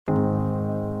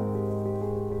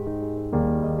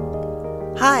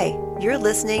Hi, you're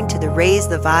listening to the Raise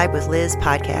the Vibe with Liz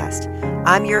podcast.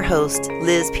 I'm your host,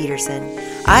 Liz Peterson.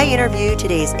 I interview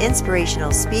today's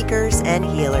inspirational speakers and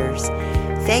healers.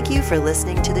 Thank you for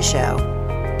listening to the show.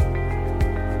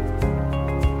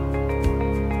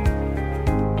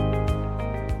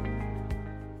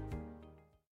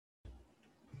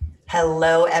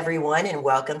 Hello, everyone, and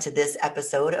welcome to this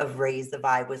episode of Raise the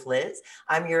Vibe with Liz.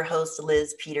 I'm your host,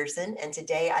 Liz Peterson, and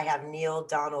today I have Neale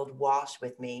Donald Walsch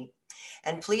with me.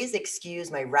 And please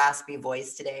excuse my raspy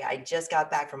voice today. I just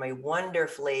got back from a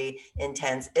wonderfully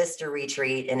intense ISTA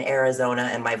retreat in Arizona,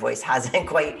 and my voice hasn't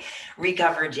quite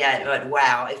recovered yet. But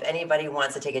wow, if anybody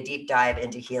wants to take a deep dive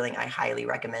into healing, I highly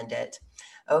recommend it.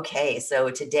 Okay,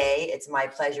 so today it's my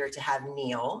pleasure to have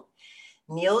Neale.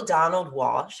 Neale Donald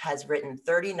Walsch has written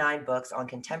 39 books on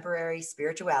contemporary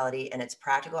spirituality and its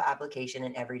practical application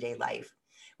in everyday life.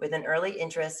 With an early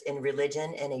interest in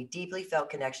religion and a deeply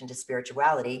felt connection to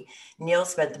spirituality, Neale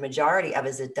spent the majority of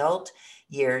his adult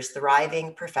years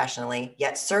thriving professionally,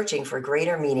 yet searching for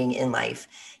greater meaning in life.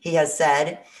 He has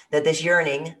said that this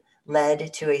yearning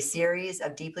led to a series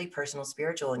of deeply personal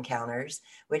spiritual encounters,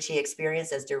 which he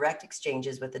experienced as direct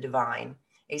exchanges with the divine.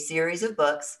 A series of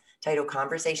books titled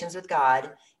Conversations with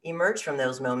God emerged from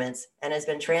those moments and has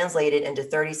been translated into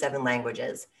 37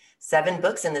 languages. 7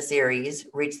 books in the series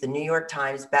reached the New York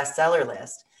Times bestseller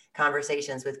list,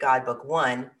 Conversations with God Book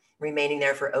 1, remaining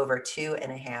there for over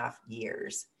 2.5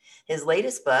 years. His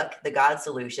latest book, The God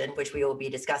Solution, which we will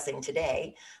be discussing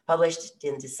today, published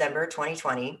in December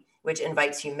 2020, which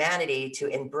invites humanity to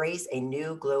embrace a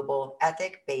new global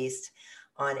ethic based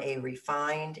on a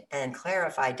refined and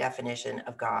clarified definition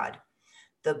of God.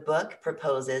 The book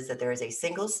proposes that there is a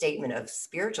single statement of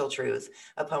spiritual truth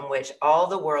upon which all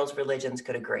the world's religions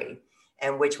could agree,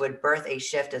 and which would birth a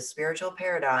shift of spiritual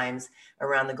paradigms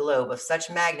around the globe of such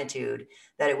magnitude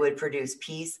that it would produce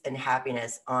peace and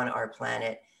happiness on our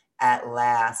planet at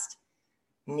last.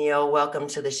 Neale, welcome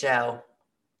to the show.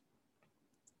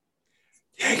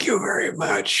 Thank you very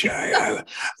much. I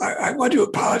want to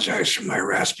apologize for my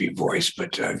raspy voice,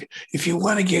 but if you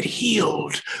want to get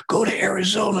healed, go to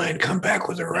Arizona and come back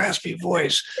with a raspy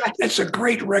voice. That's a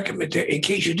great recommendation. In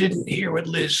case you didn't hear what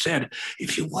Liz said,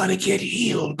 if you want to get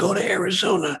healed, go to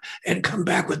Arizona and come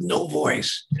back with no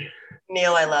voice.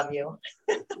 Neale, I love you.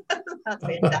 That's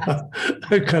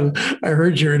fantastic. I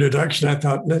heard your introduction. I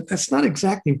thought that's not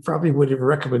exactly probably what a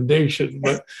recommendation,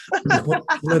 but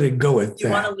let it go with that. You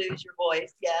want to lose your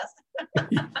voice, yes.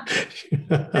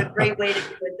 A great way to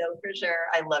do it, though, for sure.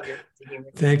 I love your humor.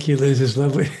 Thank you, Liz. It's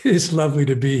lovely. It's lovely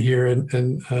to be here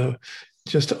and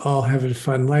just all having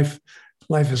fun. Life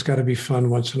has got to be fun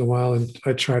once in a while, and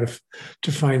I try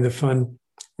to find the fun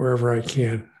wherever I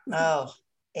can. Oh,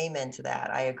 amen to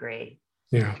that. I agree.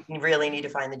 Yeah. You really need to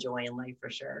find the joy in life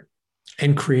for sure.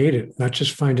 And create it, not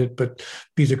just find it, but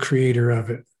be the creator of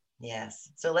it.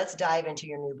 Yes. So let's dive into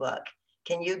your new book.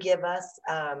 Can you give us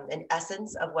an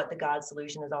essence of what the God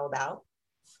Solution is all about?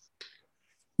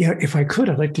 Yeah, if I could,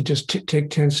 I'd like to just take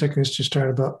 10 seconds to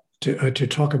start to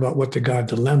talk about what the God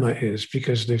dilemma is,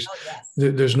 because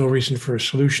there's no reason for a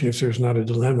solution if there's not a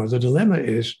dilemma. The dilemma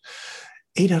is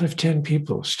 8 out of 10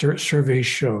 people, surveys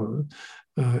show,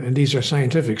 and these are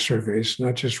scientific surveys,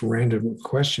 not just random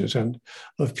questions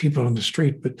of people on the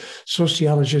street, but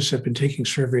sociologists have been taking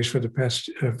surveys for the past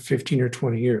 15 or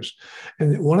 20 years.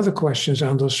 And one of the questions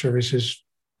on those surveys is,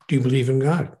 do you believe in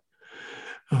God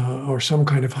or some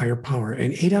kind of higher power?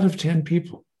 And 8 out of 10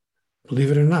 people,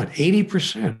 believe it or not,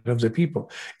 80% of the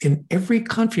people in every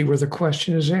country where the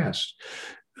question is asked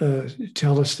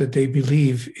tell us that they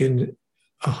believe in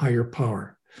a higher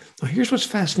power. Now, here's what's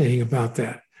fascinating about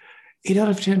that. 8 out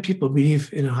of 10 people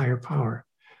believe in a higher power.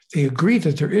 They agree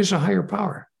that there is a higher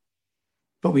power,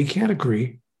 but we can't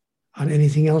agree on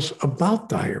anything else about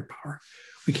the higher power.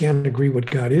 We can't agree what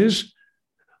God is,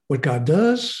 what God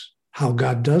does, how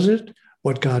God does it,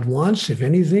 what God wants, if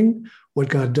anything, what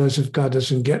God does if God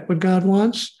doesn't get what God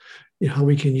wants, how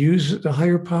we can use the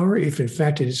higher power, if in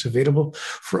fact it is available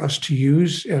for us to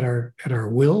use at our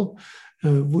will.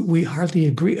 We hardly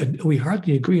agree. We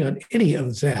hardly agree on any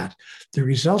of that. The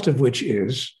result of which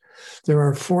is there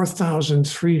are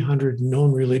 4,300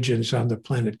 known religions on the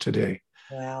planet today.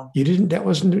 Wow! You didn't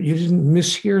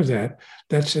mishear that.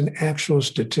 That's an actual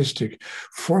statistic.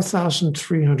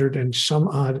 4,300 and some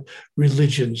odd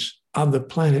religions on the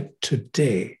planet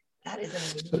today. That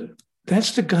is amazing.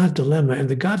 That's the God dilemma. And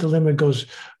the God dilemma goes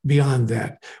beyond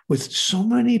that. With so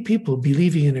many people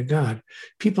believing in a God,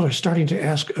 people are starting to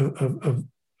ask a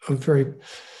very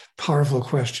powerful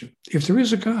question. If there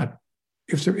is a God,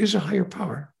 if there is a higher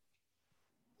power,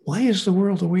 why is the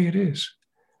world the way it is?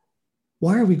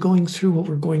 Why are we going through what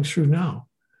we're going through now?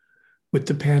 with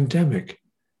the pandemic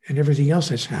and everything else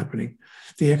that's happening,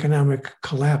 the economic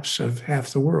collapse of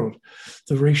half the world,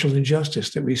 the racial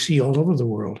injustice that we see all over the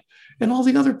world, and all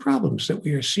the other problems that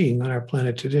we are seeing on our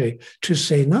planet today, to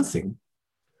say nothing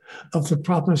of the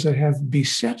problems that have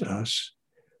beset us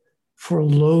for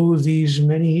lo these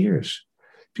many years.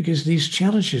 Because these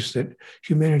challenges that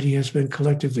humanity has been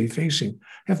collectively facing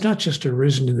have not just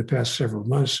arisen in the past several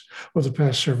months or the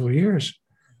past several years.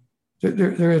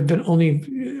 There have been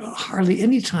only hardly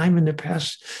any time in the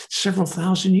past several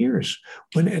thousand years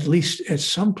when, at least at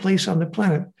some place on the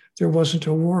planet, there wasn't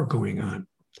a war going on.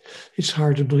 It's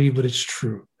hard to believe, but it's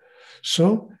true.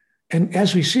 So, and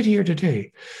as we sit here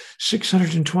today,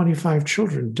 625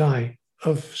 children die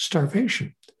of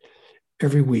starvation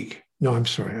every week. No, I'm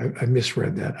sorry, I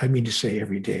misread that. I mean to say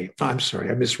every day. I'm sorry,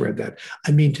 I misread that.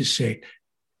 I mean to say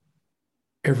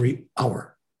every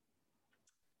hour.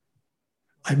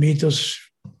 I made those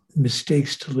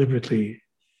mistakes deliberately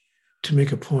to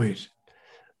make a point.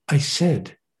 I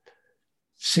said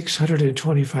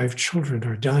 625 children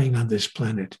are dying on this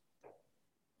planet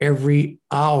every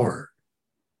hour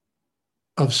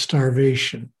of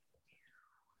starvation,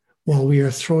 while we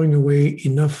are throwing away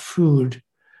enough food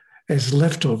as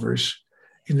leftovers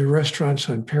in the restaurants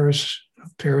on Paris,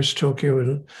 Tokyo,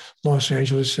 and Los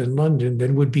Angeles and London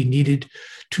that would be needed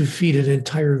to feed an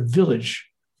entire village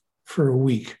for a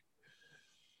week.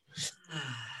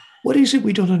 What is it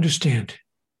we don't understand?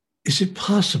 Is it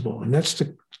possible? And that's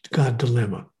the God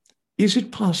dilemma. Is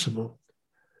it possible,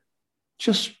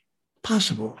 just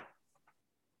possible,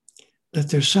 that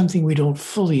there's something we don't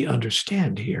fully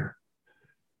understand here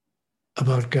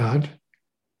about God,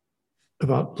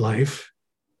 about life,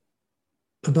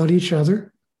 about each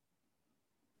other,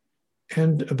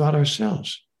 and about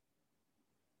ourselves,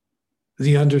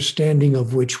 the understanding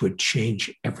of which would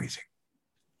change everything?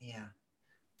 Yeah.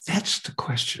 That's the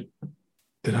question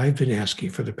that I've been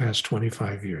asking for the past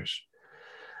 25 years.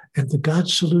 And the God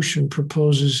solution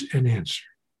proposes an answer.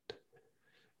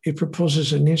 It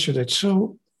proposes an answer that's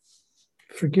so,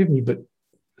 forgive me, but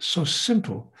so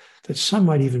simple that some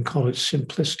might even call it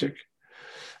simplistic.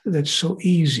 That's so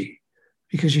easy.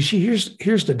 Because you see,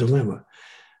 here's the dilemma.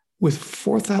 With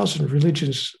 4,000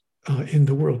 religions in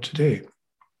the world today,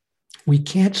 we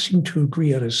can't seem to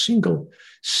agree on a single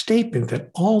statement that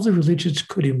all the religions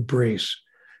could embrace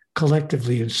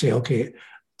collectively and say, okay,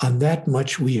 on that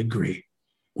much we agree.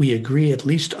 We agree at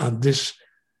least on this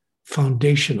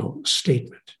foundational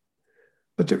statement.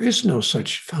 But there is no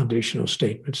such foundational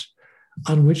statements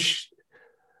on which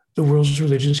the world's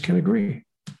religions can agree,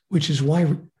 which is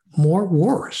why more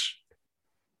wars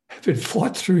have been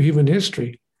fought through human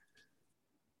history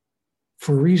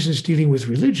for reasons dealing with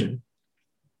religion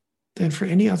than for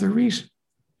any other reason.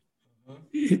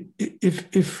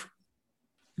 If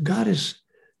God is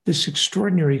this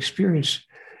extraordinary experience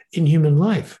in human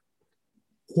life,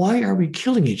 why are we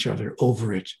killing each other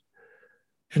over it?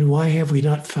 And why have we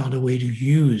not found a way to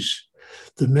use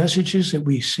the messages that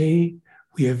we say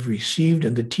we have received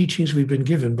and the teachings we've been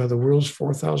given by the world's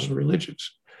 4,000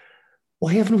 religions?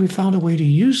 Why haven't we found a way to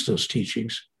use those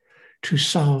teachings to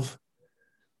solve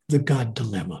the God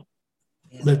dilemma?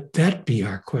 Yeah. Let that be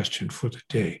our question for the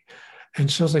day. And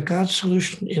so the God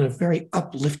solution, in a very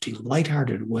uplifting,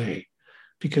 lighthearted way,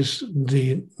 because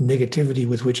the negativity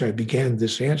with which I began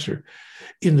this answer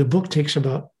in the book takes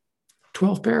about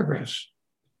 12 paragraphs.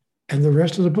 And the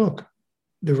rest of the book,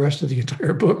 the rest of the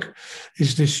entire book,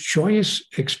 is this joyous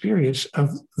experience of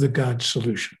the God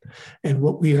solution. And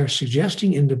what we are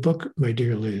suggesting in the book, my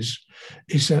dear Liz,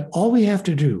 is that all we have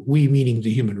to do, we meaning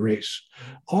the human race,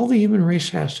 all the human race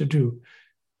has to do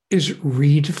is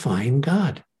redefine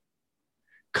God.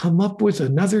 Come up with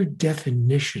another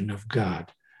definition of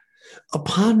God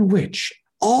upon which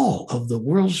all of the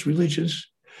world's religions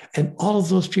and all of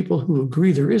those people who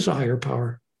agree there is a higher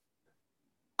power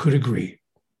could agree.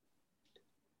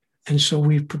 And so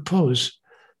we propose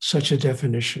such a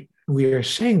definition. We are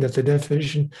saying that the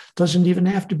definition doesn't even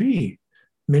have to be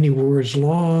many words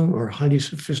long or highly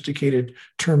sophisticated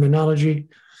terminology.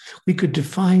 We could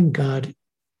define God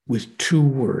with 2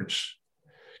 words.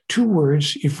 2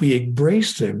 words, if we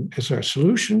embrace them as our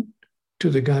solution to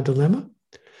the God dilemma,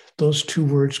 those 2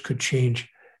 words could change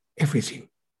everything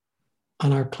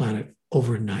on our planet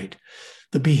overnight.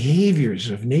 The behaviors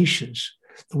of nations,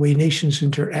 the way nations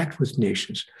interact with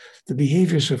nations, the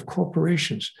behaviors of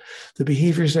corporations, the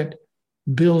behaviors that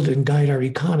build and guide our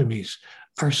economies,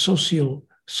 our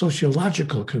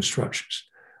sociological constructions,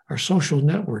 our social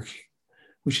networking,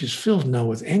 which is filled now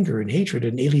with anger and hatred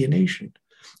and alienation,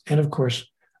 and of course,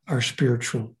 our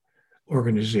spiritual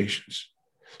organizations.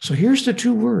 So here's the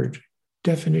 2 words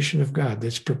definition of God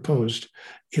that's proposed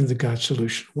in the God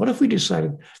solution? What if we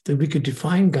decided that we could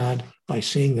define God by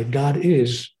saying that God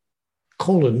is,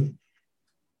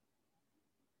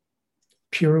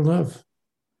 pure love?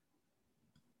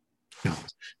 Now,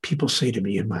 people say to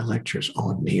me in my lectures,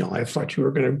 "Oh, Neil, I thought you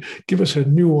were going to give us a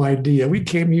new idea. We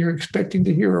came here expecting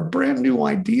to hear a brand new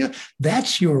idea.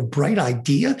 That's your bright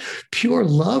idea? Pure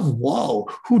love? Whoa,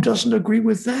 who doesn't agree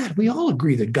with that? We all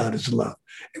agree that God is love.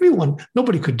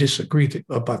 Nobody could disagree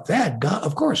about that. God,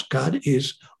 of course, God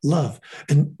is love."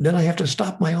 And then I have to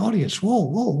stop my audience.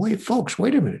 Whoa, wait, folks,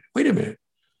 wait a minute.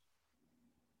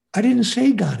 I didn't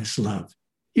say God is love.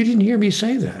 You didn't hear me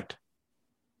say that.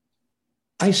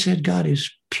 I said God is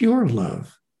pure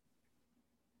love.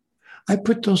 I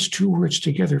put those two words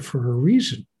together for a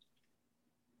reason.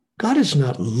 God is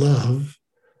not love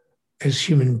as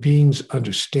human beings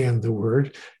understand the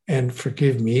word, and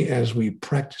forgive me, as we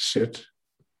practice it.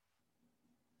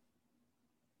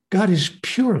 God is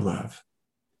pure love.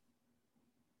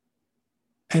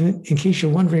 And in case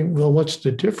you're wondering, well, what's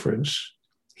the difference?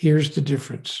 Here's the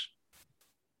difference.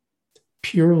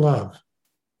 Pure love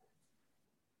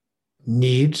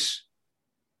needs,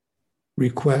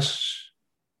 requests,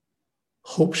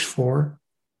 hopes for,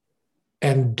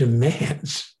 and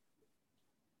demands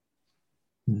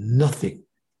nothing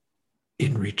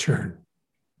in return.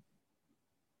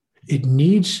 It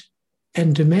needs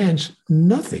and demands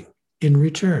nothing in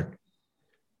return.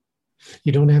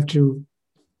 You don't have to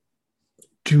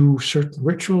do certain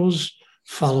rituals,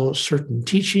 follow certain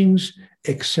teachings,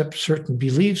 accept certain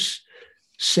beliefs,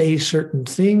 say certain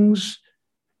things.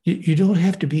 You don't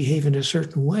have to behave in a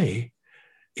certain way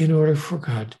in order for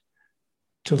God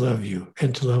to love you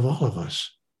and to love all of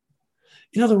us.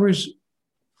 In other words,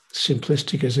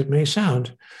 simplistic as it may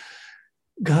sound,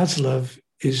 God's love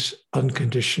is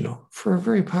unconditional for a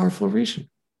very powerful reason,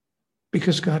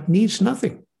 because God needs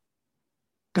nothing.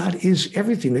 God is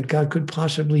everything that God could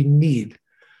possibly need.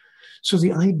 So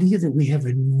the idea that we have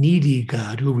a needy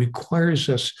God who requires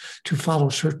us to follow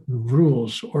certain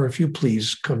rules, or if you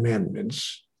please,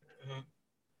 commandments,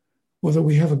 or that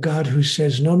we have a God who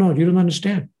says, no, you don't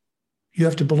understand. You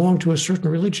have to belong to a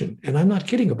certain religion. And I'm not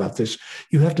kidding about this.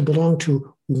 You have to belong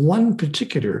to one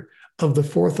particular of the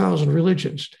 4,000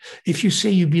 religions. If you say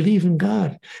you believe in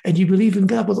God, and you believe in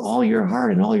God with all your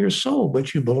heart and all your soul,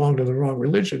 but you belong to the wrong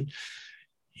religion,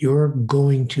 you're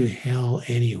going to hell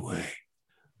anyway.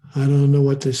 I don't know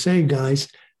what to say, guys.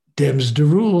 Dem's the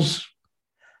rules.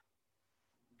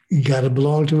 You got to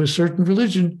belong to a certain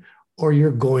religion, or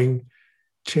you're going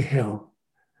to hell,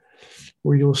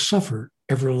 where you'll suffer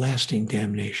everlasting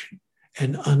damnation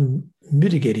and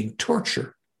unmitigating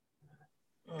torture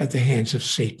at the hands of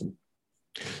Satan.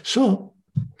 So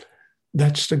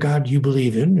that's the God you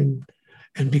believe in.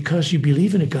 And because you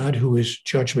believe in a God who is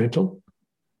judgmental,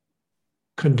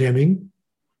 condemning,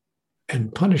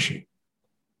 and punishing,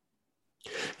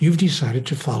 you've decided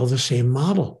to follow the same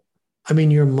model. I mean,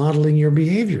 you're modeling your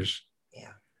behaviors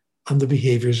on the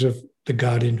behaviors of the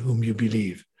God in whom you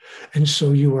believe. And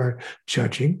so you are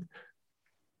judging,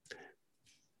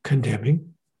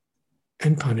 condemning,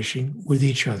 and punishing with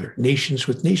each other. Nations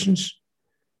with nations,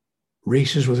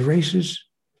 races with races,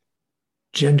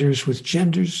 genders with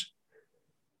genders,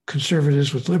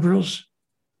 conservatives with liberals.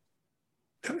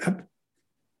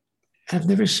 I've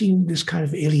never seen this kind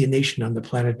of alienation on the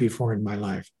planet before in my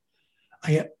life.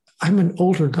 I'm an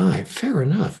older guy, fair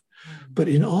enough. But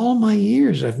in all my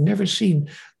years, I've never seen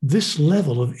this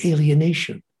level of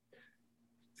alienation.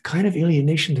 The kind of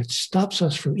alienation that stops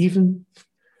us from even,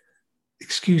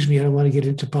 excuse me, I don't want to get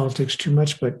into politics too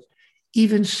much, but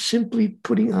even simply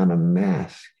putting on a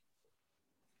mask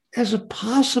as a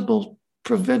possible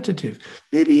preventative.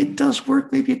 Maybe it does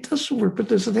work, maybe it doesn't work, but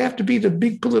does it have to be the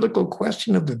big political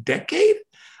question of the decade?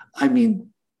 I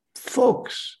mean,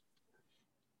 folks,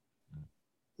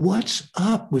 what's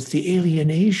up with the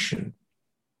alienation?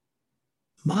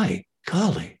 My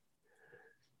golly.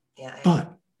 Yeah.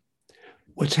 But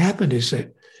what's happened is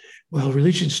that, well,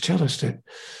 religions tell us that,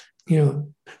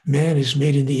 man is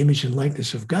made in the image and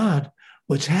likeness of God.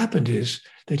 What's happened is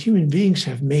that human beings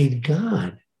have made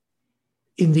God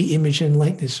in the image and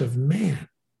likeness of man.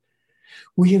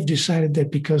 We have decided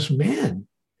that because man,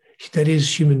 that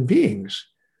is human beings,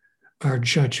 are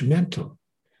judgmental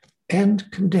and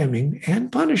condemning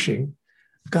and punishing,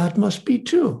 God must be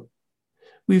too.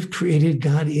 We've created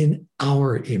God in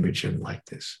our image and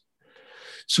likeness.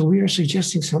 So we are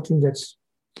suggesting something that's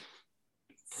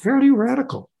fairly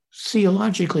radical,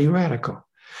 theologically radical.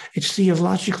 It's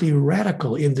theologically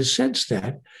radical in the sense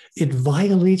that it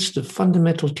violates the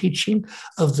fundamental teaching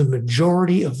of the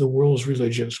majority of the world's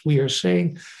religions. We are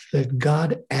saying that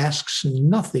God asks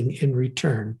nothing in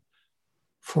return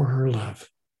for her love.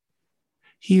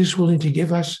 He is willing to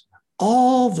give us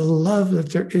all the love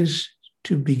that there is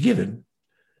to be given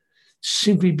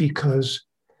simply because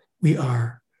we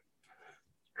are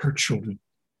her children,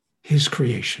 his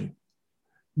creation,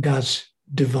 God's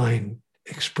divine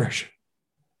expression.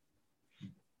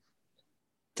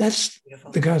 That's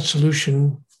beautiful. The God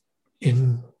solution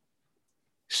in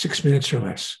 6 minutes or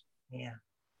less. Yeah,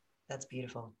 that's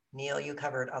beautiful. Neil, you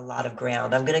covered a lot of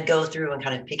ground. I'm going to go through and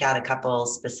kind of pick out a couple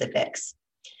specifics.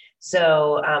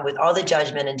 So with all the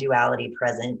judgment and duality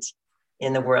present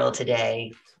in the world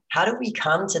today, how do we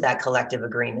come to that collective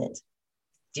agreement?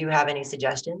 Do you have any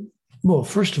suggestions? Well,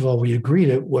 first of all, we agree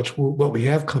that what we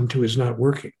have come to is not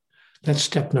working. That's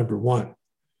step number one.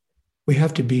 We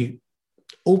have to be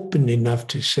open enough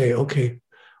to say, okay,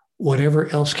 whatever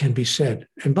else can be said.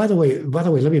 And by the way,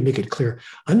 let me make it clear.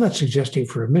 I'm not suggesting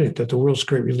for a minute that the world's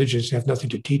great religions have nothing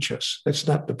to teach us. That's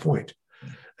not the point.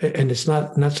 And it's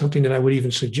not something that I would even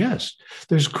suggest.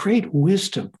 There's great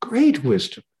wisdom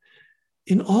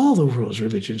in all the world's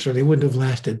religions, or they wouldn't have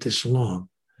lasted this long.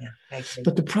 Yeah,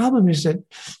 but the problem is that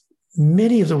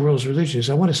many of the world's religions,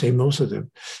 I want to say most of them,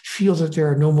 feel that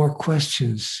there are no more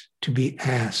questions to be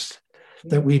asked,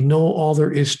 that we know all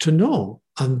there is to know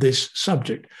on this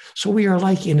subject. So we are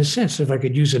like, in a sense, if I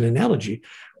could use an analogy,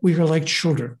 we are like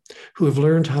children who have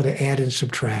learned how to add and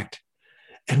subtract.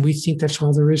 And we think that's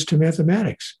all there is to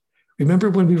mathematics.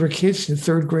 Remember when we were kids in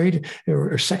third grade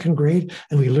or second grade,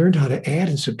 and we learned how to add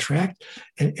and subtract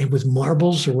and with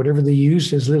marbles or whatever they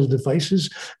used as little devices.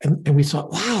 And we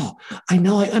thought, wow, I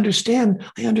understand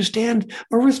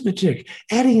arithmetic,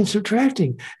 adding and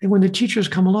subtracting. And when the teachers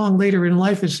come along later in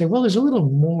life and say, well, there's a little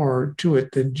more to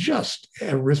it than just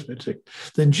arithmetic,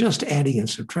 than just adding and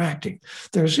subtracting.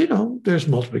 There's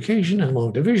multiplication and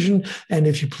long division. And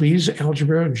if you please,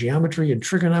 algebra and geometry and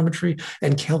trigonometry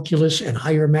and calculus and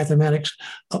higher mathematics.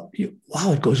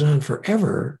 Wow, it goes on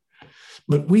forever.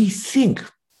 But we think,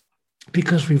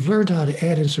 because we've learned how to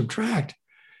add and subtract,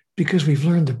 because we've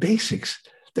learned the basics,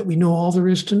 that we know all there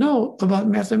is to know about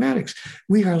mathematics.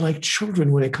 We are like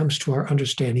children when it comes to our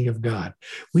understanding of God.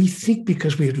 We think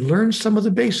because we've learned some of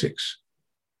the basics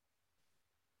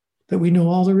that we know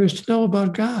all there is to know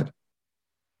about God.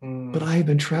 But I have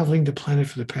been traveling the planet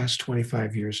for the past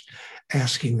 25 years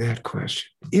asking that question.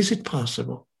 Is it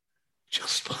possible,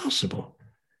 just possible,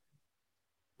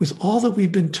 with all that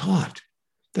we've been taught,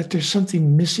 that there's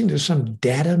something missing, there's some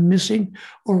data missing,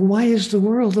 or why is the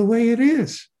world the way it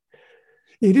is?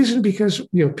 It isn't because,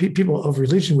 people of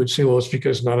religion would say, well, it's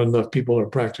because not enough people are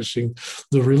practicing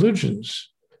the religions.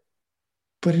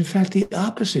 But in fact, the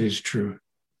opposite is true.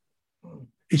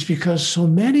 It's because so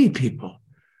many people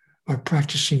are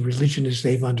practicing religion as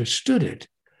they've understood it,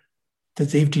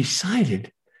 that they've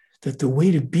decided that the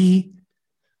way to be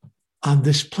on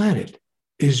this planet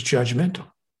is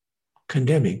judgmental,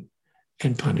 condemning,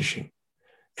 and punishing.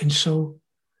 And so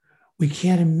we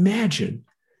can't imagine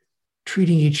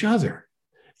treating each other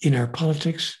in our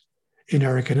politics, in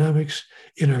our economics,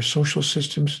 in our social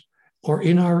systems, or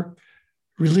in our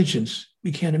religions.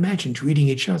 We can't imagine treating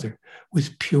each other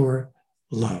with pure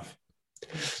love.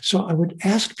 So I would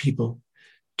ask people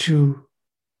to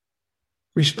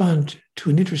respond to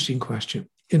an interesting question.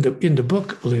 In the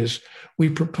book, Liz, we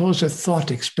propose a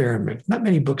thought experiment. Not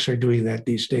many books are doing that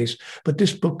these days, but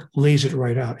this book lays it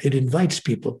right out. It invites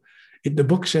people. The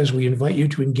book says we invite you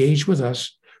to engage with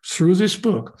us through this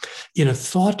book in a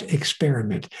thought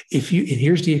experiment. And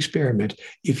here's the experiment.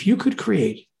 If you could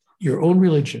create your own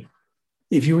religion,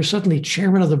 if you were suddenly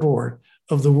chairman of the board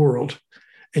of the world,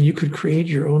 and you could create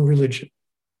your own religion,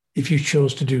 if you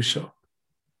chose to do so,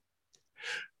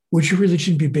 would your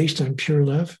religion be based on pure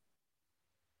love?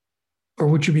 Or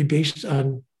would you be based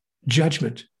on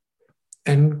judgment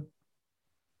and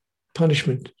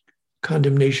punishment,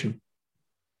 condemnation?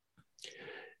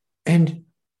 And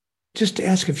just to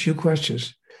ask a few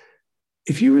questions,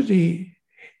 if you were the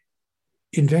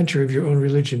inventor of your own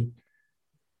religion,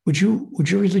 would your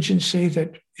religion say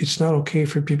that it's not okay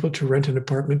for people to rent an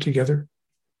apartment together?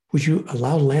 Would you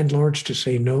allow landlords to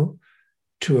say no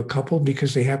to a couple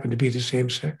because they happen to be the same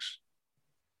sex?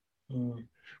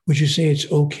 Would you say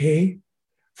it's okay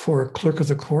for a clerk of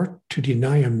the court to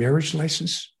deny a marriage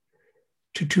license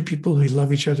to two people who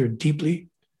love each other deeply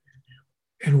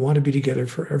and want to be together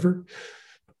forever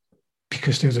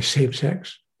because they're the same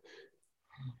sex?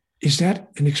 Is that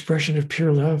an expression of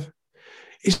pure love?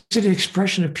 Is it an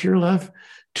expression of pure love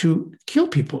to kill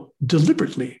people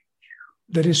deliberately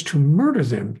that is to murder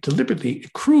them deliberately,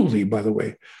 cruelly, by the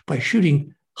way, by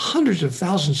shooting hundreds of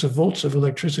thousands of volts of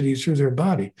electricity through their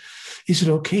body. Is it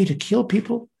okay to kill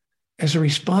people as a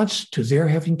response to their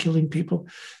having killing people?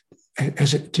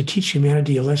 To teach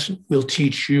humanity a lesson? We'll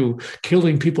teach you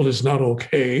killing people is not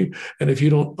okay. And if you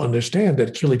don't understand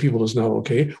that killing people is not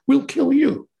okay, we'll kill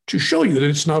you to show you that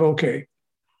it's not okay.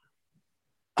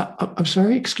 I'm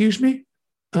sorry, excuse me?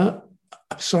 I'm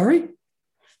sorry?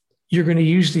 You're going to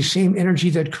use the same energy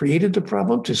that created the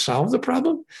problem to solve the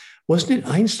problem? Wasn't it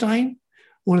Einstein,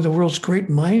 one of the world's great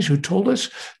minds, who told us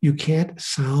you can't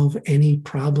solve any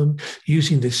problem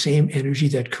using the same energy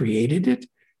that created it?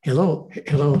 Hello,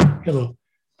 hello, hello.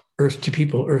 Earth to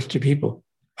people, earth to people.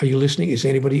 Are you listening? Is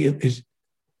anybody?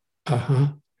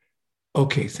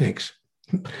 Okay, thanks.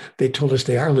 They told us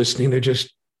they are listening. They're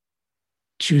just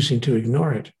choosing to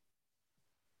ignore it.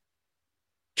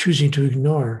 Choosing to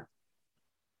ignore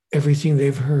everything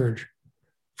they've heard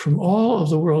from all of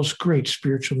the world's great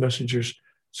spiritual messengers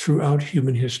throughout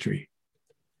human history,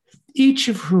 each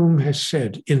of whom has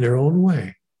said in their own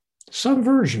way some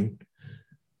version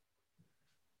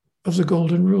of the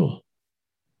golden rule.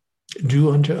 Do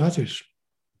unto others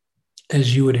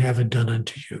as you would have it done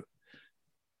unto you.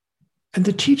 And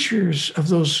the teachers of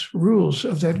those rules,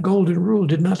 of that golden rule,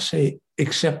 did not say,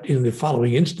 except in the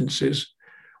following instances,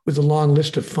 with a long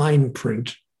list of fine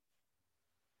print.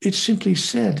 It simply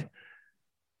said,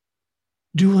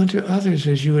 do unto others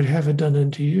as you would have it done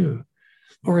unto you.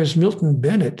 Or as Milton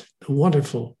Bennett, the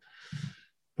wonderful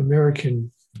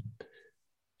American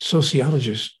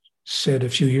sociologist, said a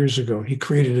few years ago, he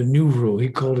created a new rule. He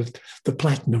called it the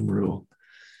platinum rule.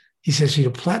 He says,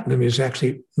 platinum is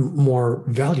actually more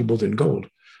valuable than gold.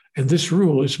 And this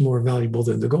rule is more valuable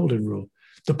than the golden rule.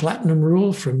 The platinum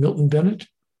rule from Milton Bennett,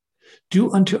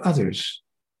 do unto others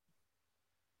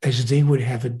as they would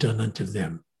have it done unto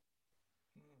them.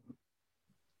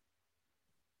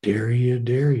 Dare you,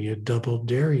 double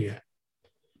dare you.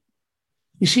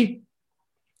 You see,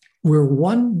 we're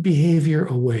one behavior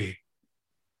away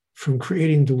from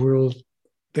creating the world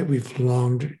that we've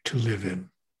longed to live in.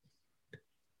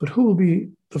 But who will be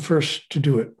the first to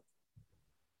do it?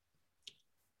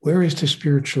 Where is the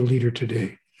spiritual leader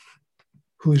today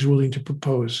who is willing to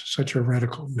propose such a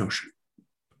radical notion?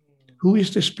 Who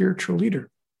is the spiritual leader?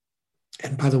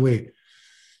 And by the way,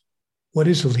 what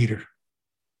is a leader?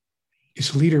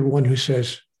 Is a leader one who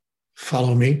says,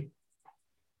 follow me?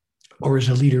 Or is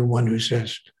a leader one who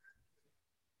says,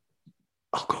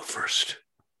 I'll go first?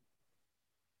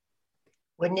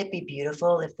 Wouldn't it be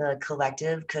beautiful if the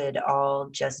collective could all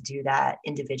just do that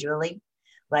individually?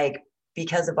 Like,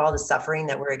 because of all the suffering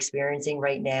that we're experiencing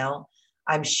right now,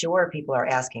 I'm sure people are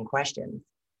asking questions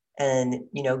and,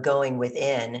 going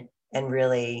within and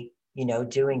really,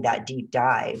 doing that deep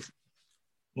dive,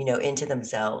 into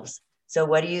themselves. So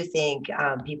what do you think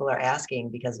people are asking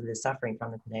because of the suffering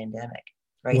from the pandemic?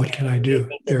 Right what now? Can I do?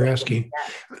 They're asking,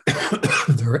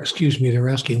 they're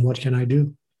asking, what can I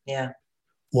do? Yeah.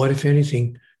 What, if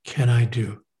anything, can I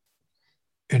do?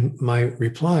 And my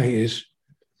reply is,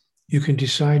 you can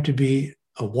decide to be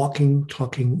a walking,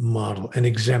 talking model, an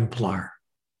exemplar.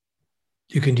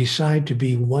 You can decide to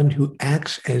be one who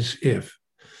acts as if.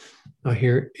 Now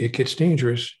here, it gets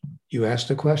dangerous. You ask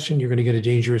the question, you're going to get a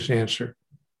dangerous answer.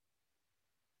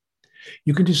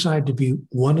 You can decide to be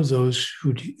one of those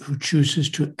who chooses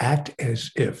to act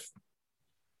as if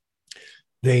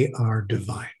they are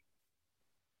divine.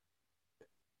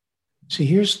 See,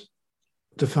 here's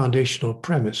the foundational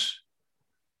premise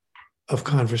of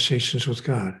Conversations with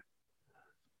God,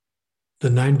 the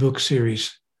 9-book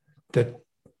series that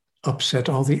upset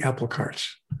all the apple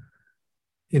carts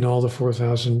in all the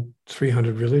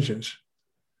 4,300 religions.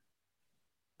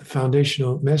 The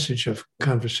foundational message of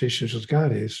Conversations with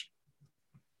God is,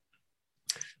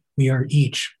 we are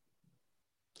each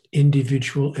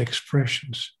individual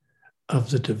expressions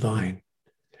of the divine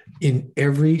in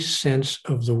every sense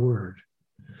of the word.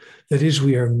 That is,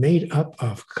 we are made up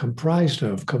of, comprised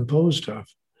of, composed of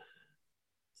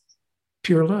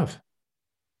pure love.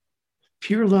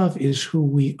 Pure love is who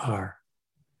we are.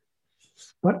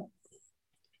 But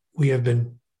we have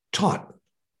been taught,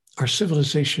 our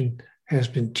civilization has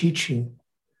been teaching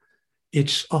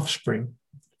its offspring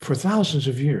for thousands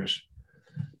of years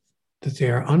that they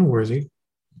are unworthy,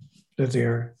 that they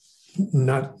are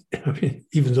not,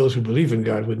 even those who believe in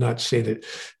God would not say that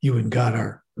you and God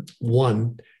are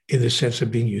one in the sense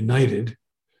of being united,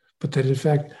 but that in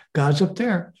fact, God's up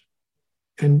there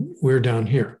and we're down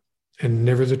here, and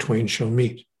never the twain shall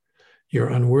meet. You're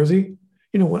unworthy.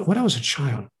 When I was a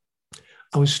child,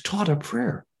 I was taught a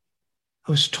prayer.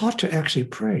 I was taught to actually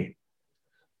pray.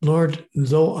 Lord,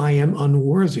 though I am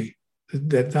unworthy,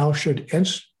 that thou should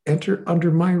enter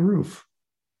under my roof.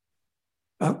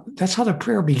 That's how the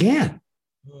prayer began.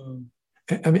 Mm.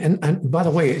 I mean, and by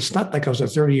the way, it's not like I was a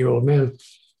 30-year-old man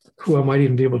who I might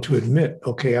even be able to admit,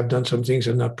 okay, I've done some things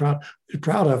I'm not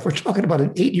proud of. We're talking about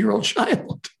an 8-year-old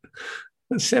child,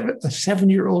 a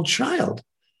 7-year-old child,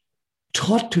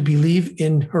 taught to believe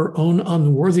in her own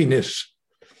unworthiness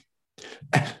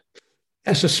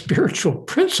as a spiritual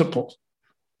principle.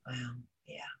 Wow.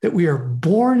 Yeah. That we are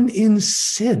born in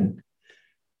sin.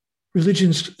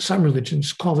 Some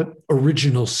religions call it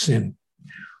original sin.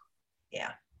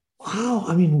 Yeah. Wow.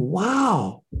 I mean,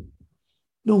 wow.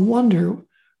 No wonder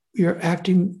we are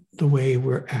acting the way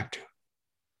we're acting.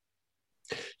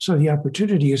 So the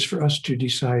opportunity is for us to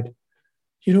decide,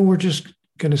 we're just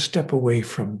going to step away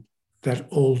from that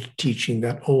old teaching,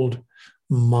 that old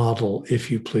model, if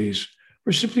you please.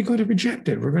 We're simply going to reject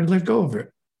it. We're going to let go of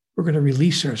it. We're going to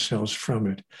release ourselves from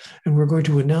it. And we're going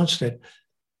to announce that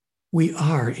we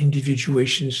are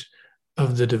individuations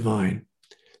of the divine.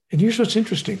 And here's what's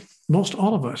interesting. Most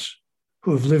all of us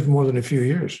who have lived more than a few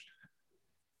years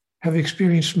have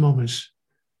experienced moments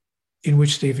in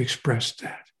which they've expressed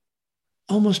that.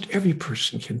 Almost every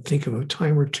person can think of a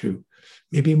time or two,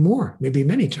 maybe more, maybe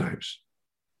many times,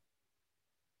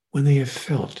 when they have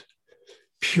felt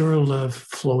pure love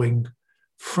flowing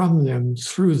from them,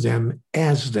 through them,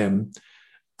 as them,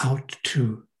 out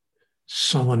to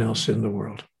someone else in the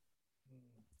world.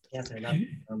 Yes, I love those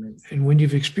moments. And when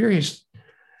you've experienced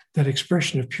that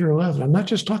expression of pure love, and I'm not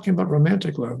just talking about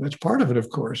romantic love, that's part of it, of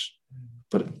course,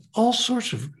 but all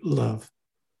sorts of love,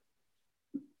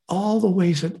 all the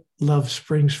ways that love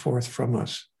springs forth from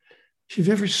us. If you've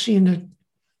ever seen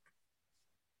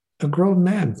a grown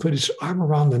man put his arm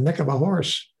around the neck of a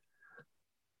horse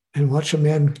and watch a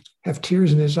man have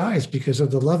tears in his eyes because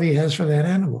of the love he has for that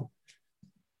animal,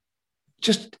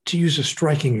 just to use a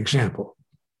striking example.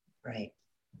 Right.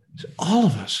 All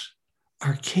of us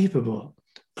are capable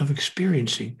of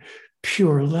experiencing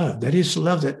pure love. That is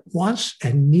love that wants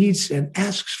and needs and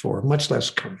asks for, much less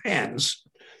commands,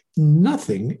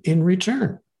 nothing in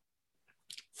return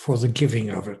for the giving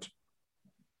of it.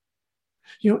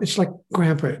 It's like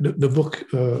Grandpa, the book,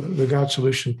 The God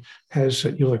Solution, has,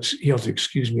 you'll have to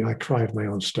excuse me, I cry at my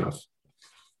own stuff.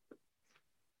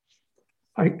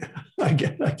 I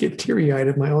get teary-eyed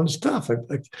at my own stuff.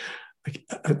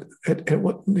 At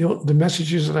what the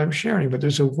messages that I'm sharing. But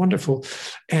there's a wonderful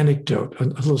anecdote, a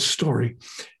little story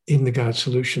in The God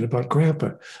Solution about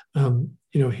Grandpa.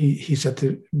 He's at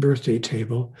the birthday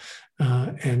table,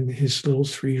 and his little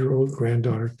 3-year-old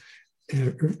granddaughter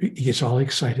gets all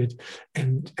excited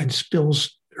and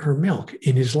spills her milk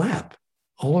in his lap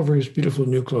all over his beautiful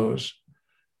new clothes.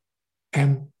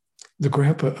 And the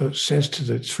grandpa says to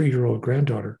the 3-year-old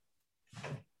granddaughter,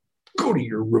 "Go to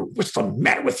your room. What's the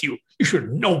matter with you? You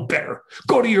should know better.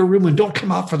 Go to your room and don't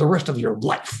come out for the rest of your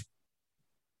life.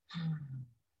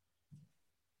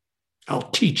 I'll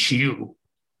teach you."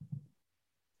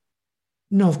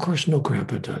 No, of course, no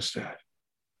grandpa does that.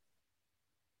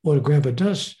 What a grandpa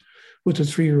does with a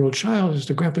 3-year-old child is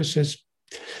the grandpa says,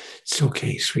 "It's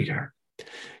okay, sweetheart.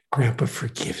 Grandpa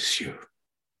forgives you."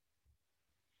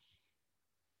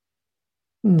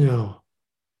 No,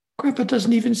 Grandpa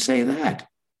doesn't even say that.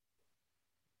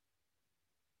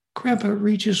 Grandpa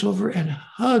reaches over and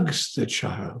hugs the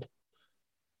child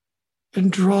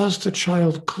and draws the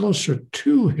child closer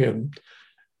to him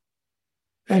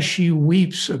as she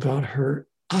weeps about her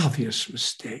obvious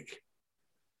mistake.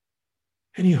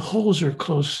 And he holds her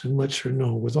close and lets her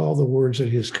know with all the words at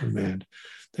his command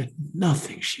that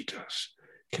nothing she does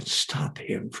can stop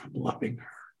him from loving her.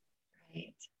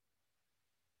 Right.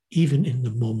 Even in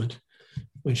the moment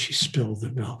when she spilled the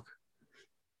milk.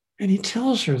 And he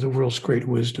tells her the world's great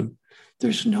wisdom.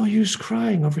 There's no use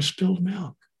crying over spilled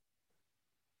milk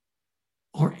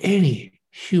or any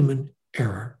human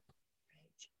error.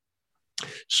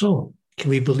 So, can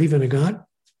we believe in a God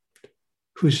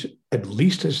who's at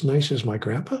least as nice as my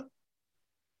grandpa?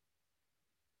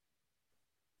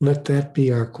 Let that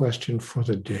be our question for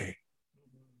the day.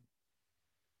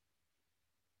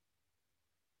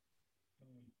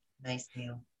 Nice,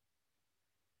 Neil.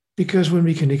 Because when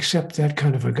we can accept that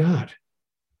kind of a God,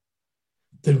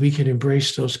 then we can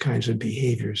embrace those kinds of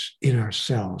behaviors in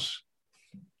ourselves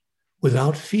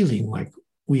without feeling like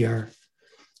we are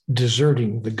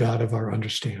deserting the God of our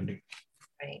understanding.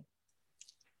 Right.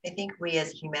 I think we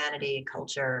as humanity,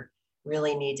 culture,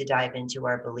 really need to dive into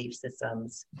our belief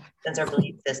systems, since our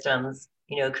belief systems,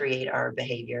 create our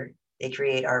behavior. They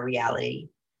create our reality.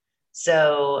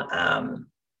 So, and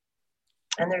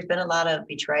there's been a lot of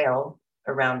betrayal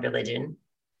around religion.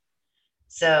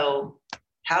 So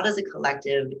how does a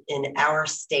collective in our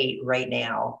state right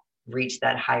now reach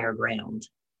that higher ground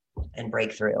and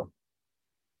break through?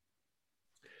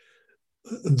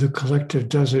 The collective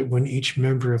does it when each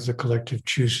member of the collective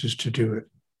chooses to do it.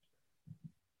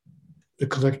 The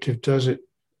collective does it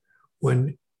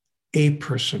when a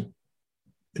person,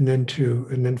 and then 2,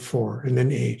 and then 4, and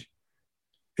then 8,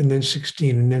 and then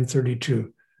 16, and then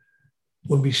 32,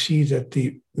 when we see that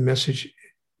the message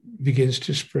begins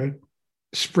to spread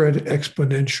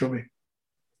exponentially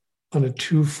on a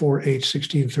 2, 4, 8,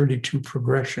 16, 32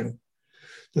 progression,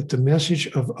 that the message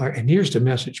of our, and here's the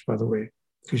message, by the way,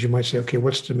 because you might say, okay,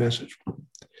 what's the message?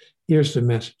 Here's the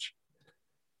message.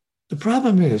 The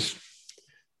problem is,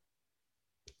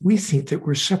 we think that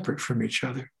we're separate from each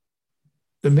other.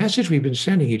 The message we've been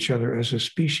sending each other as a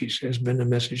species has been a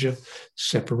message of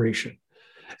separation.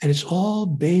 And it's all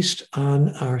based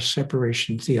on our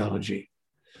separation theology.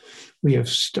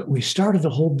 We started the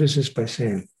whole business by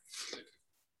saying,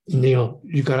 Neil,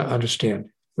 you got to understand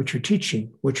what you're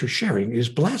teaching, what you're sharing is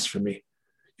blasphemy.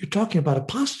 You're talking about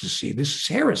apostasy. This is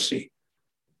heresy.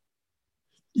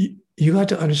 You got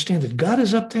to understand that God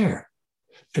is up there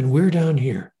and we're down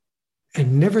here.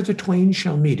 And never the twain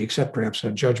shall meet, except perhaps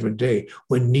on Judgment Day,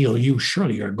 when, Neil, you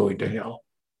surely are going to hell.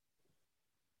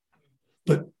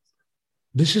 But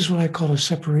this is what I call a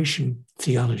separation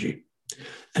theology.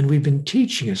 And we've been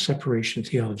teaching a separation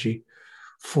theology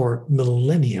for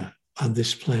millennia on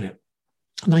this planet.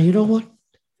 Now, you know what?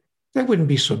 That wouldn't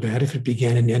be so bad if it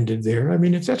began and ended there. I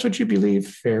mean, if that's what you believe,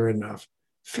 fair enough.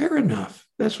 Fair enough.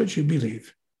 That's what you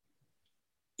believe.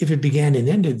 If it began and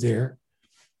ended there,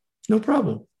 no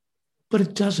problem. But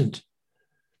it doesn't.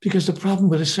 Because the problem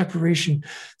with a separation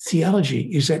theology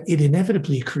is that it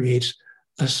inevitably creates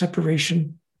a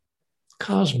separation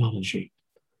cosmology,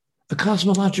 a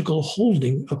cosmological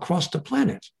holding across the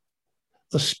planet,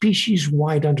 a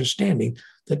species-wide understanding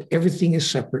that everything is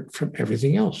separate from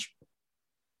everything else.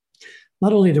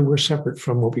 Not only that we're separate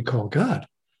from what we call God,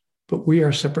 but we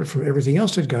are separate from everything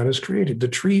else that God has created, the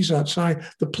trees outside,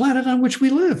 the planet on which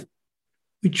we live.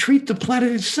 We treat the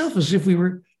planet itself as if we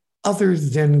were other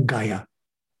than Gaia,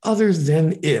 other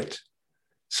than it.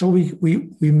 So we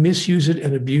misuse it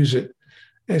and abuse it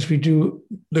as we do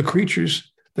the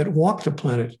creatures that walk the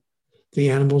planet, the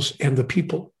animals and the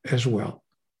people as well.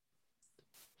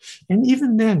 And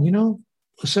even then, you know,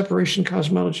 a separation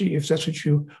cosmology, if that's what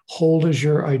you hold as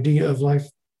your idea of life,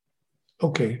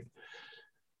 okay.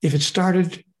 If it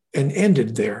started and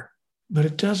ended there, but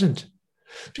it doesn't.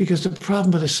 Because the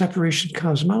problem with a separation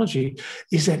cosmology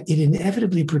is that it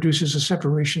inevitably produces a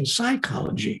separation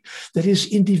psychology that is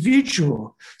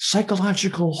individual,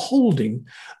 psychological holding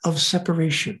of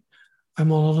separation.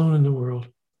 I'm all alone in the world.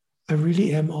 I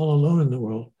really am all alone in the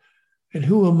world. And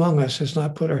who among us has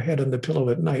not put our head on the pillow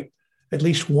at night, at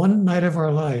least one night of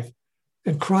our life,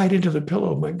 and cried into the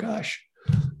pillow, my gosh,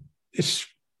 it's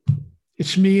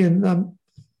me and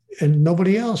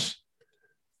nobody else.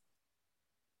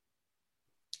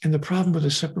 And the problem with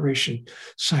the separation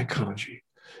psychology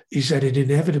is that it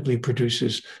inevitably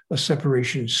produces a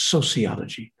separation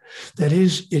sociology. That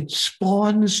is, it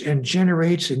spawns and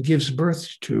generates and gives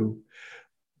birth to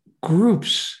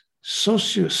groups,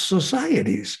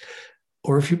 societies,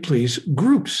 or if you please,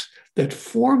 groups that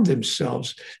form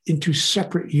themselves into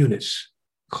separate units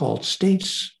called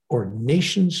states or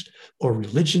nations or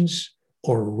religions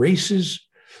or races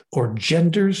or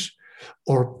genders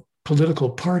or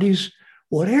political parties.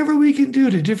 Whatever we can do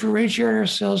to differentiate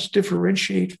ourselves,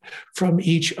 differentiate from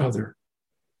each other.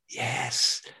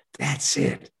 Yes, that's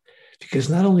it. Because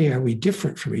not only are we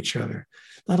different from each other,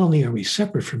 not only are we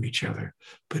separate from each other,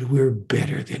 but we're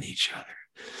better than each other.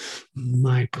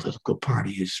 My political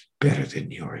party is better than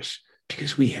yours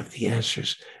because we have the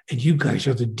answers and you guys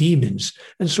are the demons.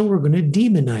 And so we're going to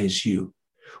demonize you.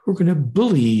 We're going to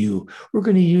bully you. We're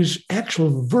going to use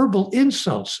actual verbal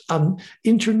insults on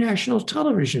international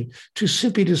television to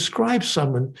simply describe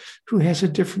someone who has a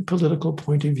different political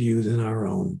point of view than our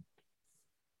own.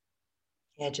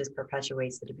 Yeah, it just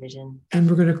perpetuates the division. And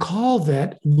we're going to call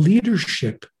that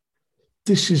leadership.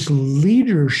 This is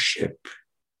leadership.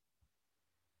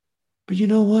 But you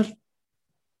know what?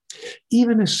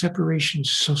 Even a separation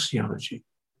sociology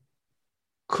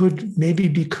could maybe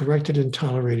be corrected and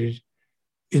tolerated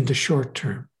in the short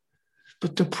term.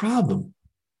 But the problem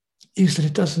is that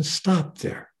it doesn't stop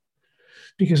there,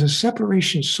 because a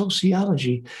separation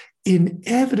sociology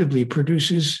inevitably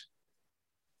produces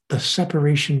a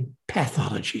separation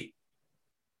pathology.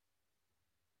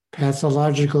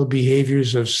 Pathological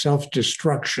behaviors of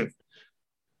self-destruction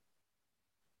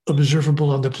observable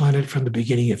on the planet from the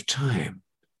beginning of time.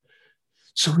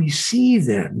 So we see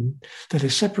then that a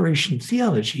separation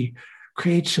theology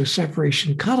creates a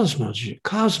separation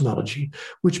cosmology,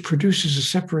 which produces a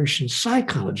separation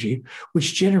psychology,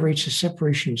 which generates a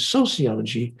separation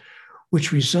sociology,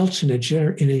 which results in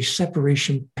a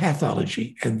separation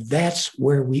pathology. And that's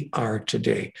where we are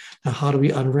today. Now, how do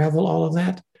we unravel all of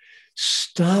that?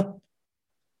 Stop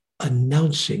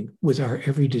announcing with our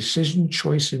every decision,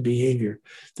 choice, and behavior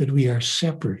that we are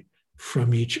separate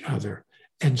from each other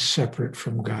and separate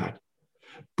from God.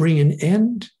 Bring an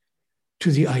end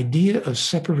to the idea of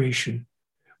separation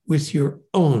with your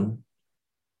own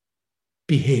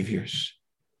behaviors,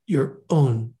 your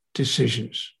own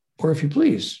decisions, or if you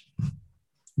please,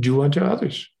 do unto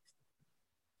others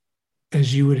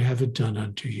as you would have it done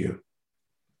unto you.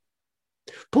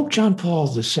 Pope John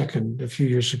Paul II, a few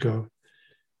years ago,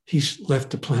 he's left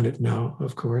the planet now,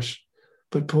 of course,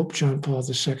 but Pope John Paul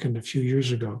II, a few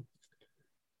years ago,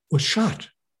 was shot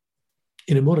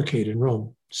in a motorcade in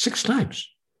Rome 6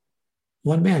 times.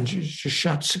 One man just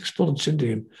shot 6 bullets into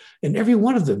him, and every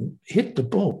one of them hit the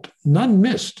Pope. None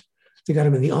missed. They got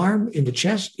him in the arm, in the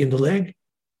chest, in the leg,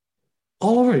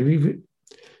 all over.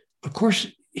 Of course,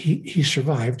 he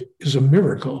survived. It was a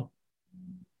miracle.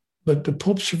 But the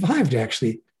Pope survived,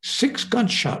 actually, 6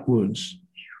 gunshot wounds.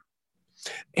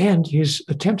 And his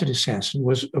attempted assassin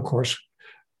was, of course,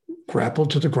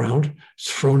 grappled to the ground,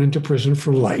 thrown into prison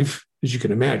for life, as you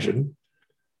can imagine.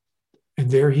 And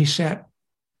there he sat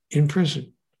in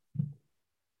prison.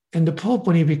 And the Pope,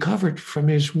 when he recovered from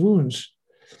his wounds,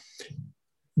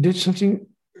 did something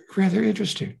rather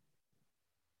interesting.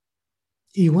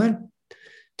 He went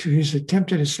to his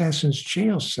attempted assassin's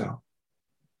jail cell,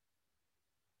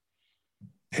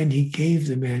 and he gave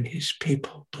the man his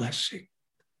papal blessing.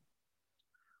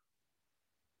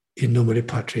 In nomine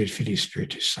Patri et Filii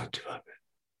Spiritus Sancti. Amen.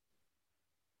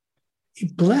 He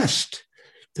blessed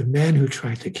the man who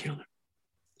tried to kill him.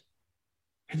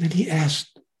 And then he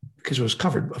asked, because it was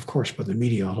covered, of course, by the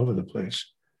media all over the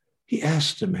place, he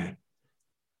asked the man,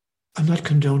 I'm not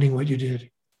condoning what you did.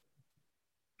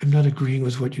 I'm not agreeing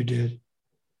with what you did.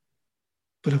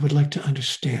 But I would like to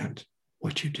understand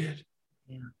what you did.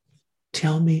 Yeah.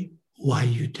 Tell me why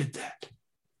you did that.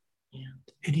 Yeah.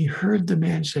 And he heard the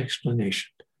man's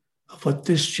explanation of what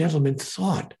this gentleman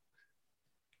thought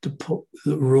the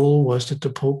role was that the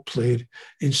Pope played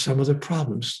in some of the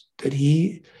problems that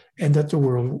he and that the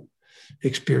world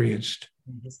experienced.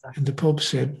 And the Pope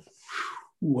said,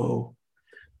 whoa,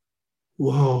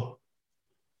 whoa.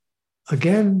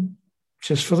 Again,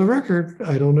 just for the record,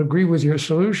 I don't agree with your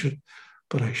solution,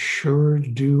 but I sure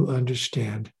do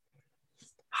understand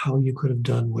how you could have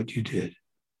done what you did,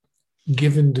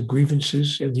 given the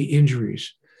grievances and the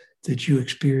injuries that you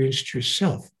experienced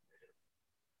yourself,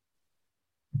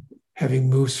 having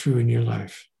moved through in your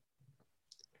life.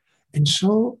 And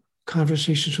so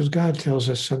Conversations with God tells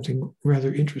us something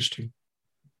rather interesting.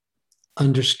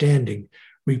 Understanding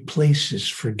replaces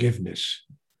forgiveness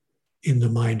in the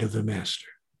mind of the master.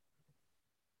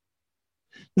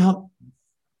 Now,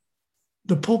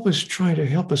 the Pope is trying to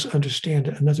help us understand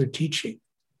another teaching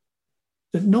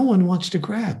that no one wants to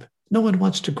grab, no one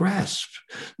wants to grasp,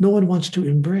 no one wants to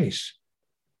embrace,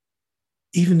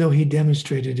 even though he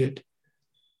demonstrated it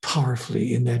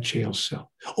powerfully in that jail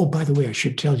cell. Oh, by the way, I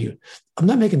should tell you, I'm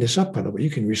not making this up, by the way.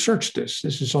 You can research this.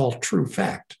 This is all true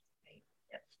fact.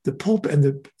 The Pope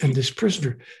and this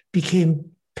prisoner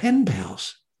became pen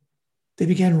pals. They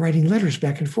began writing letters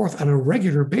back and forth on a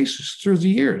regular basis through the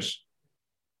years,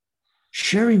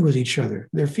 sharing with each other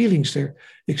their feelings, their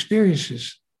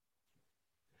experiences.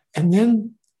 And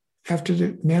then after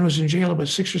the man was in jail about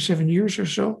 6 or 7 years or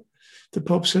so, the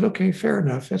Pope said, okay, fair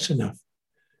enough, that's enough.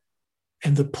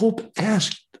 And the Pope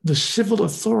asked the civil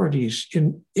authorities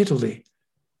in Italy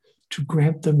to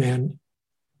grant the man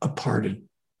a pardon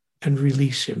and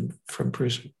release him from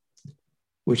prison,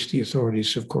 which the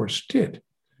authorities, of course, did.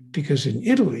 Because in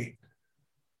Italy,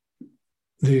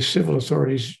 the civil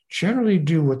authorities generally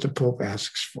do what the Pope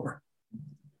asks for.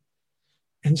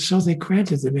 And so they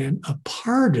granted the man a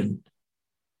pardon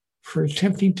for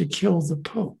attempting to kill the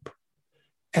Pope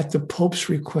at the Pope's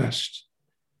request.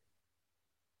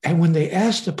 And when they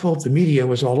asked the Pope, the media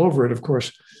was all over it, of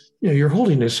course, Your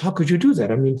Holiness, how could you do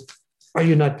that? I mean, are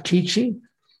you not teaching?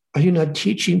 Are you not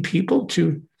teaching people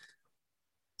to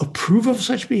approve of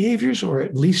such behaviors or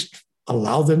at least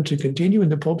allow them to continue?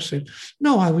 And the Pope said,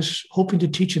 no, I was hoping to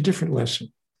teach a different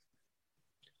lesson.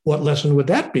 What lesson would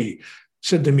that be?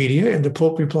 Said the media. And the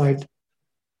Pope replied,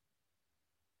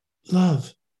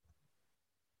 love,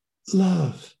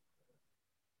 love,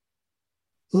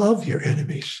 love your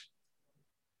enemies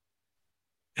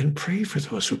and pray for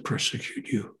those who persecute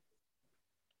you.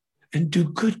 and do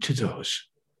good to those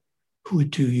who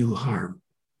would do you harm.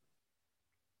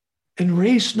 And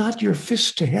raise not your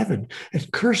fists to heaven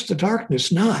and curse the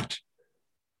darkness not,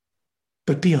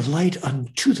 but be a light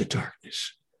unto the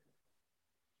darkness,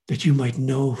 that you might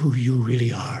know who you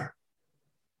really are.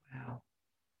 Wow.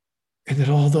 And that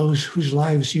all those whose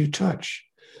lives you touch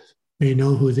may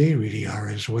know who they really are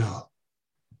as well.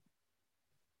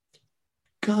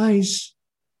 Guys,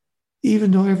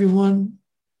 even though everyone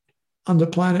on the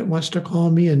planet wants to call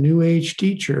me a New Age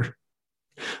teacher,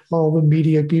 all the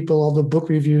media people, all the book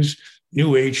reviews,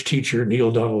 New Age teacher,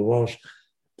 Neale Donald Walsch,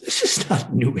 this is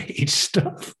not New Age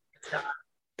stuff.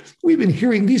 We've been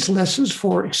hearing these lessons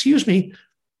for,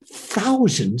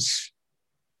 thousands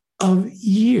of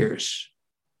years.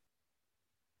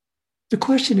 The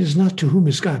question is not to whom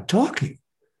is God talking.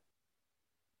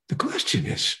 The question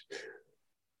is,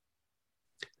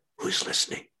 who's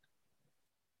listening?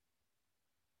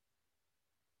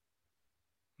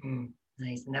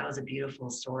 Nice. And that was a beautiful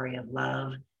story of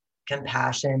love,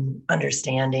 compassion,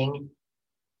 understanding,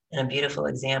 and a beautiful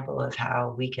example of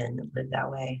how we can live that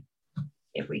way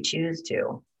if we choose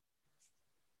to.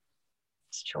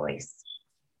 It's choice.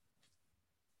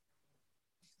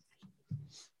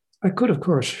 I could, of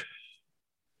course,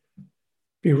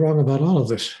 be wrong about all of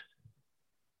this,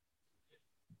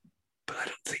 but I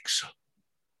don't think so.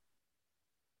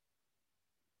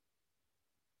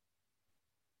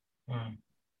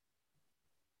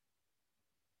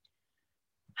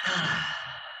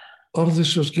 All of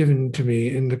this was given to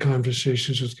me in the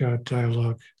Conversations with God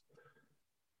dialogue.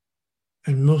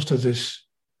 And most of this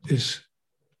is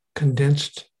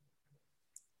condensed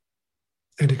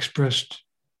and expressed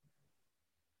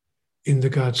in the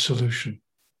God solution.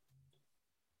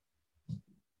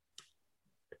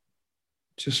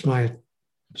 Just my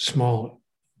small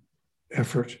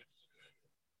effort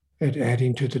at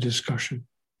adding to the discussion.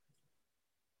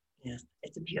 Yes,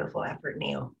 it's a beautiful effort,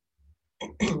 Neale.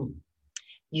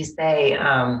 You say,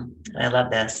 I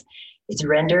love this, it's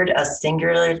rendered us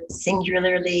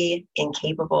singularly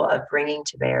incapable of bringing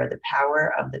to bear the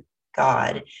power of the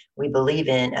God we believe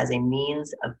in as a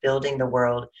means of building the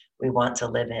world we want to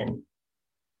live in.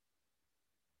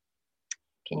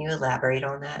 Can you elaborate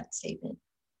on that statement?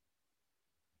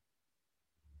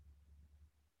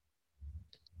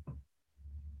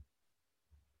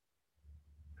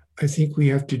 I think we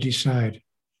have to decide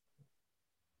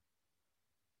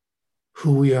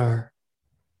who we are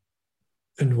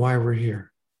and why we're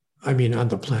here. I mean, on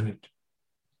the planet.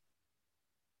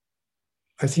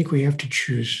 I think we have to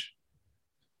choose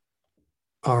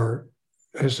our,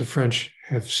 as the French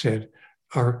have said,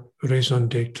 our raison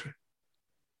d'etre.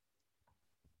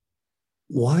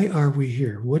 Why are we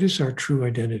here? What is our true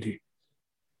identity?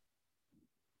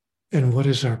 And what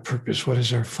is our purpose? What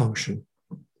is our function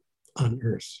on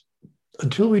earth?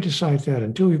 Until we decide that,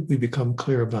 until we become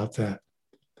clear about that,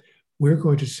 we're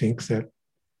going to think that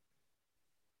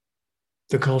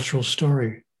the cultural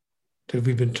story that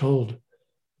we've been told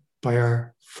by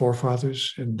our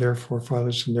forefathers and their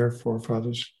forefathers and their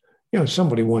forefathers.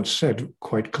 Somebody once said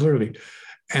quite clearly,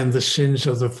 and the sins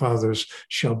of the fathers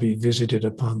shall be visited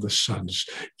upon the sons,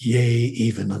 yea,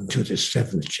 even unto the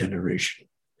seventh generation.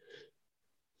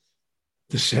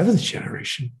 The seventh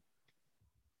generation,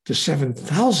 the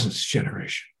 7,000th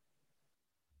generation,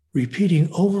 repeating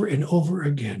over and over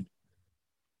again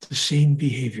the same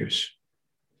behaviors,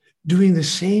 doing the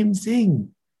same thing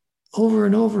over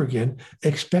and over again,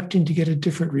 expecting to get a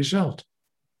different result.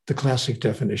 The classic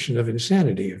definition of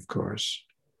insanity, of course.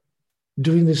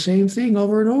 Doing the same thing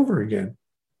over and over again,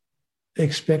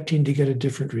 expecting to get a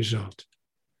different result.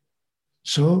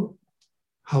 So,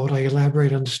 how would I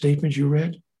elaborate on the statement you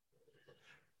read?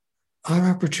 Our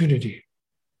opportunity,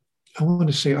 I want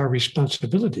to say our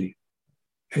responsibility,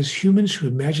 as humans who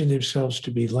imagine themselves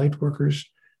to be light workers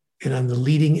and on the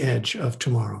leading edge of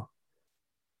tomorrow,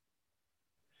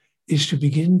 is to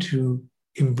begin to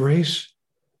embrace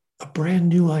a brand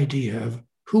new idea of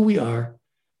who we are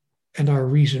and our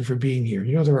reason for being here.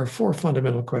 There are 4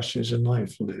 fundamental questions in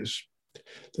life, Liz.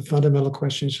 The fundamental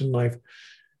questions in life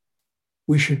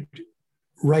we should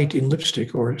write in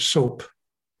lipstick or soap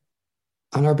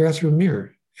on our bathroom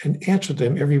mirror and answer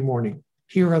them every morning.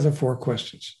 Here are the 4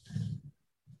 questions.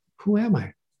 Who am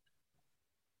I?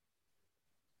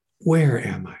 Where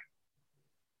am I?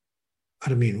 I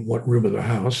don't mean what room of the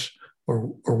house or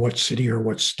what city or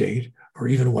what state or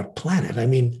even what planet. I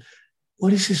mean,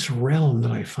 what is this realm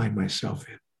that I find myself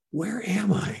in? Where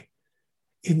am I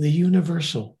in the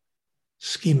universal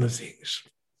scheme of things?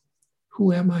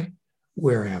 Who am I?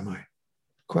 Where am I?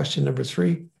 Question number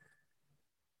 3,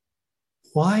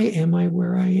 why am I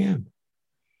where I am?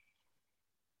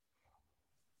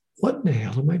 what in the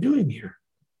hell am I doing here?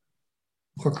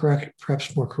 Or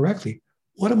perhaps more correctly,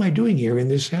 what am I doing here in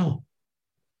this hell?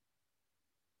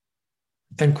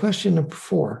 And question number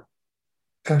 4,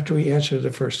 after we answer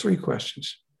the first 3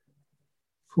 questions,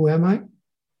 who am I?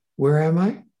 Where am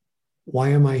I? Why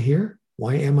am I here?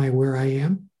 Why am I where I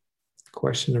am?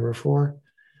 Question number 4,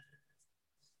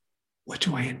 what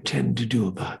do I intend to do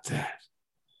about that?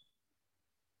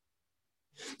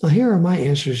 Now, here are my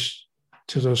answers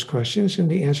to those questions, and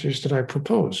the answers that I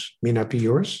propose may not be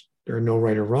yours. There are no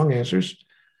right or wrong answers,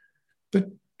 but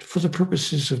for the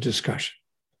purposes of discussion,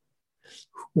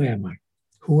 who am I?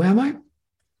 Who am I?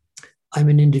 I'm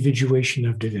an individuation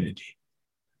of divinity.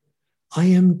 I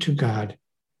am to God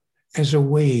as a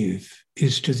wave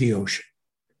is to the ocean.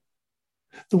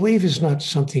 The wave is not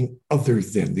something other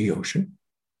than the ocean.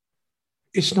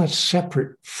 It's not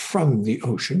separate from the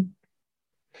ocean.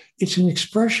 It's an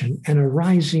expression and a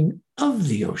rising of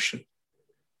the ocean.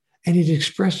 And it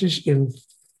expresses in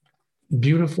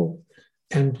beautiful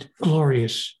and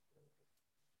glorious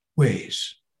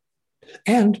ways.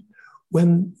 And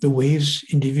when the wave's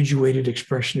individuated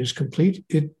expression is complete,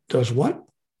 it does what?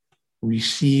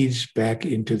 Recedes back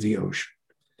into the ocean.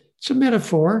 It's a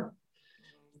metaphor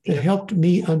that helped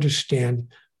me understand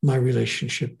my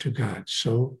relationship to God.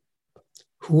 So,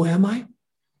 who am I?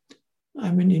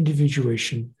 I'm an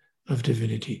individuation of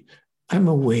divinity. I'm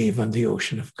a wave on the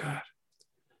ocean of God.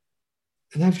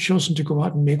 And I've chosen to go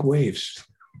out and make waves.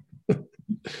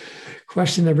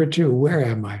 Question number 2, where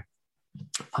am I?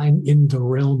 I'm in the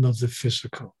realm of the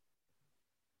physical.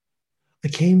 I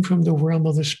came from the realm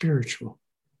of the spiritual.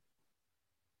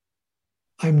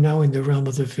 I'm now in the realm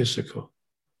of the physical.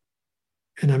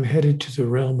 And I'm headed to the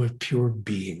realm of pure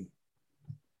being.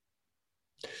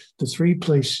 The 3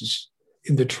 places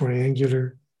in the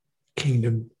triangular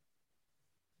kingdom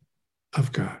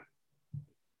of God.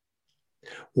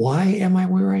 Why am I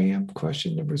where I am?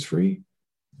 Question number 3.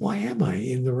 Why am I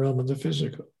in the realm of the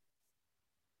physical?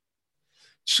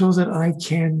 So that I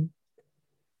can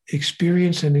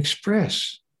experience and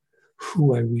express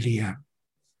who I really am.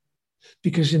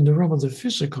 Because in the realm of the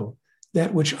physical,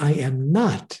 that which I am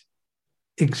not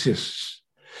exists.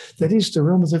 That is, the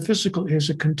realm of the physical is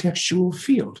a contextual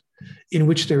field in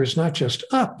which there is not just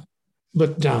up,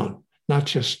 but down, not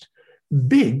just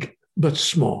big, but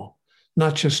small,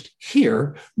 not just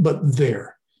here, but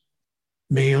there.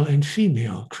 Male and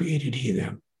female created he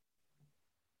them.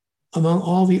 Among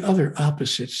all the other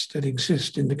opposites that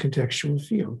exist in the contextual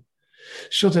field.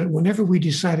 So that whenever we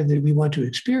decided that we want to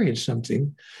experience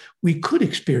something, we could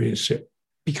experience it,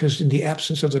 because in the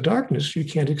absence of the darkness, you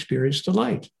can't experience the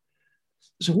light.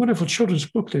 There's a wonderful children's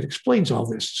book that explains all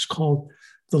this. It's called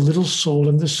The Little Soul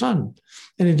and the Sun.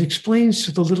 And it explains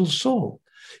to the little soul.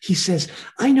 He says,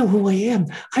 I know who I am.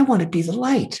 I want to be the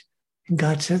light. And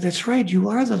God said, that's right, you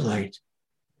are the light.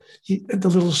 The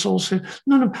little soul said,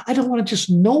 no, I don't want to just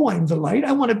know I'm the light.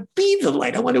 I want to be the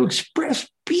light. I want to express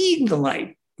being the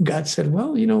light. God said,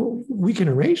 well, we can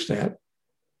arrange that,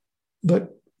 but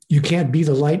you can't be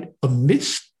the light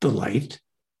amidst the light.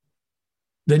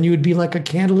 Then you would be like a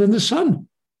candle in the sun.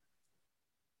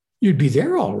 You'd be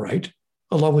there all right,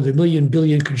 along with a million,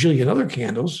 billion, cajillion other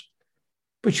candles,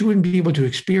 but you wouldn't be able to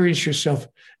experience yourself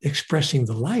expressing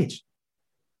the light.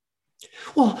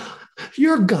 Well,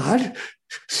 you're God.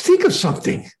 Think of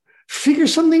something. Figure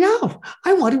something out.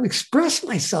 I want to express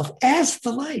myself as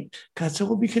the light. God said,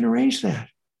 well, we can arrange that.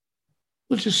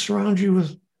 We'll just surround you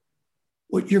with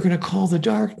what you're going to call the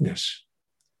darkness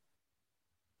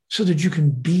so that you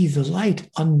can be the light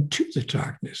unto the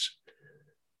darkness.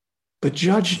 But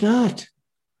judge not,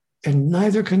 and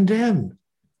neither condemn,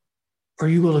 or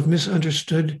you will have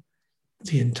misunderstood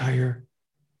the entire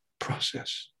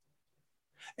process.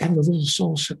 And the little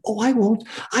soul said, oh, I won't.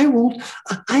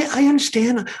 I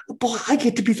understand. Boy, I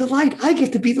get to be the light. I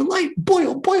get to be the light. Boy,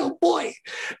 oh boy, oh boy.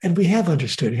 And we have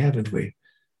understood, haven't we?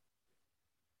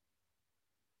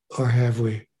 Or have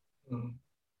we?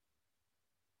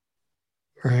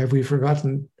 Or have we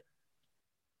forgotten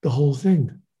the whole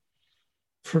thing?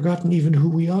 Forgotten even who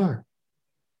we are?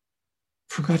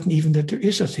 Forgotten even that there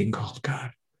is a thing called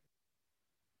God?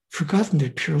 Forgotten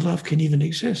that pure love can even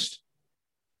exist?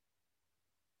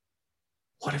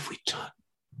 What have we done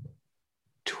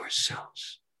to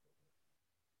ourselves?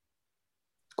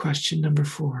 Question number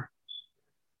 4.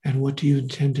 And what do you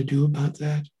intend to do about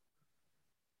that?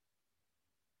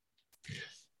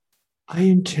 I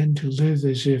intend to live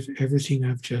as if everything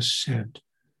I've just said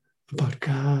about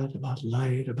God, about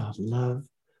light, about love,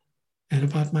 and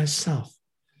about myself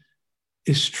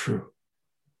is true.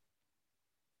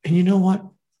 And you know what?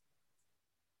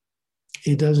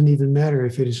 It doesn't even matter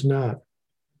if it is not.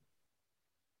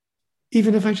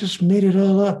 Even if I just made it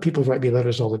all up, people write me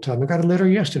letters all the time. I got a letter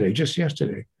yesterday, just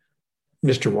yesterday.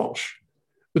 Mr. Walsh,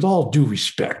 with all due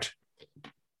respect,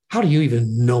 how do you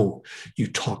even know you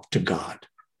talked to God?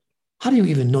 How do you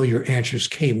even know your answers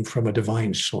came from a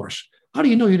divine source? How do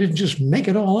you know you didn't just make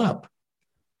it all up?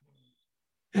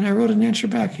 And I wrote an answer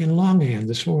back in longhand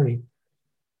this morning.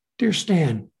 Dear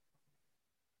Stan,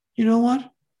 you know what?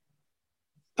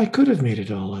 I could have made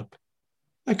it all up.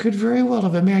 I could very well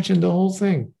have imagined the whole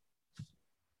thing.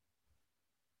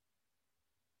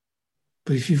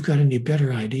 But if you've got any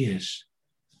better ideas,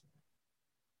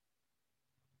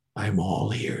 I'm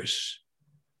all ears.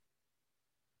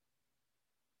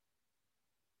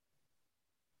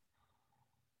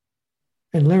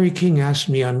 And Larry King asked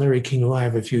me on Larry King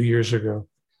Live a few years ago,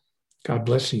 God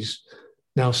bless, he's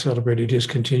now celebrated his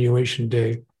continuation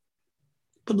day.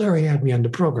 But Larry had me on the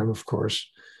program, of course,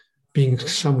 being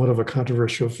somewhat of a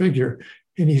controversial figure.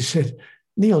 And he said,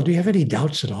 Neil, do you have any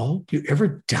doubts at all? Do you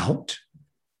ever doubt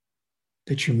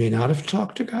that you may not have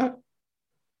talked to God?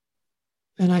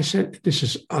 And I said, this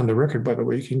is on the record, by the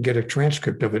way, you can get a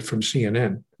transcript of it from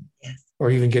CNN, yes,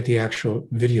 or even get the actual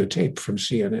videotape from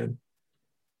CNN.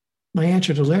 My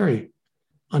answer to Larry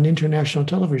on international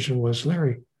television was,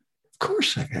 Larry, of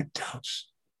course I had doubts.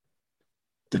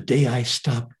 The day I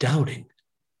stop doubting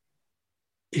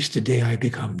is the day I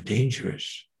become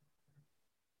dangerous.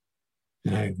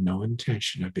 And I have no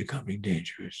intention of becoming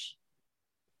dangerous.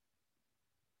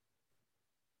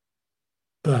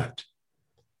 But,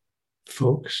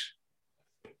 folks,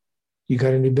 you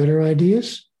got any better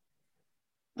ideas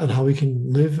on how we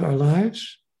can live our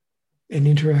lives and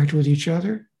interact with each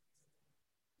other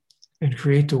and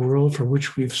create the world for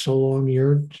which we've so long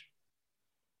yearned?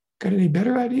 Got any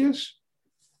better ideas?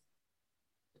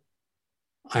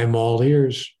 I'm all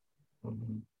ears.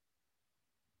 Mm-hmm.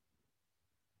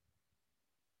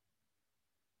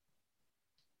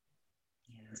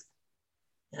 Yes.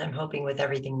 And I'm hoping with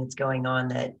everything that's going on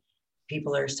that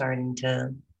people are starting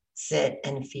to sit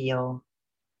and feel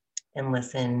and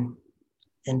listen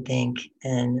and think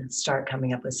and start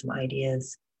coming up with some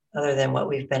ideas other than what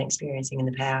we've been experiencing in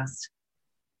the past.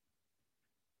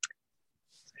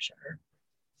 For sure.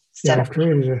 Yeah, I've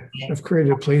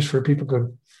created a place where people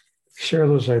can share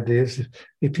those ideas.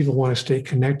 If people want to stay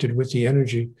connected with the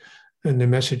energy and the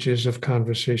messages of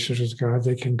Conversations with God,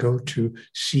 they can go to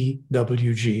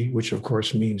CWG, which of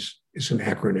course means is an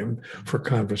acronym for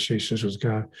Conversations with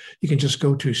God. You can just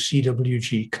go to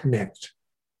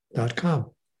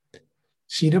cwgconnect.com,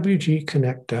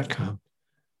 cwgconnect.com,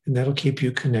 and that'll keep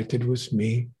you connected with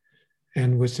me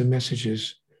and with the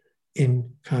messages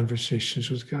in Conversations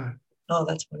with God. Oh,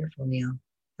 that's wonderful, Neil.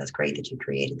 That's great that you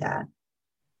created that.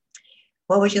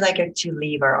 What would you like to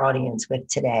leave our audience with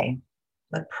today?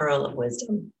 What pearl of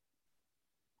wisdom?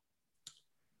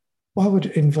 Well, I would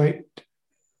invite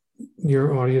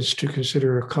your audience to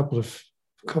consider a couple of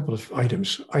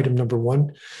items. Item number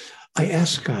one, I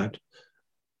ask God,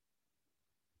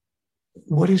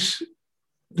 what is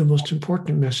the most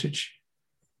important message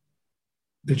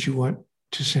that you want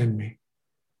to send me?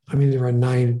 I mean, there are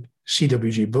 9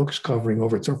 CWG books covering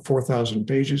over 4,000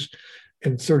 pages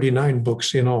and 39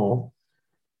 books in all.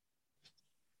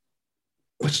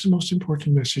 What's the most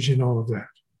important message in all of that?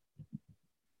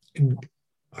 And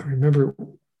I remember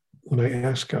when I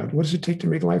asked God, what does it take to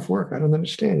make life work? I don't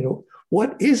understand.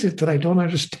 What is it that I don't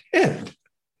understand?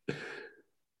 And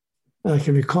I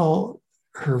can recall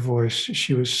her voice.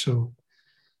 She was so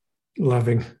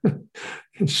loving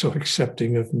and so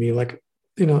accepting of me, like,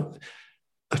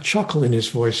 a chuckle in his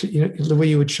voice, the way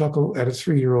you would chuckle at a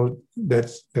 3-year-old, that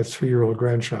 3-year-old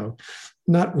grandchild,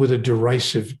 not with a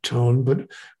derisive tone, but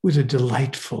with a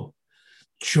delightful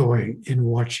joy in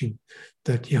watching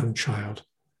that young child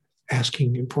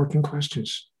asking important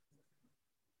questions.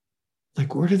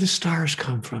 Like, where do the stars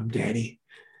come from, Daddy?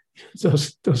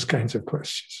 Those kinds of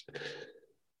questions.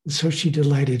 And so she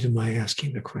delighted in my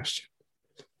asking the question,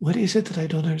 what is it that I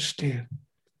don't understand?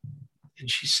 And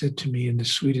she said to me in the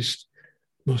sweetest,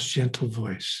 most gentle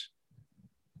voice,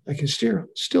 I can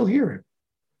still hear it.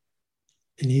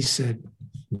 And he said,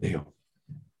 Neil,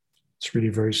 it's really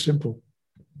very simple.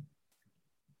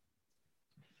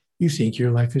 You think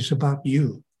your life is about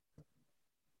you.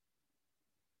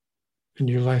 And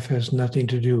your life has nothing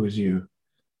to do with you.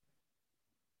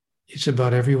 It's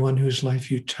about everyone whose life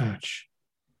you touch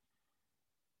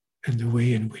and the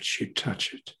way in which you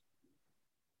touch it.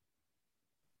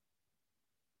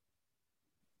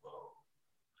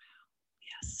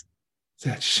 Yes.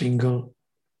 That single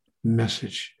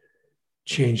message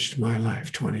changed my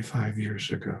life 25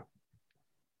 years ago.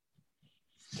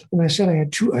 And I said I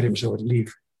had 2 items I would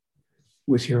leave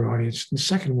with your audience. The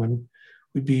second one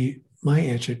would be my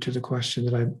answer to the question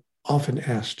that I'm often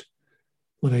asked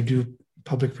when I do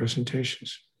public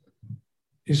presentations.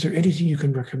 Is there anything you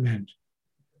can recommend?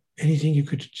 Anything you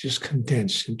could just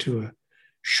condense into a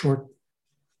short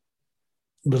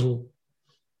little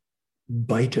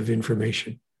bite of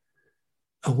information,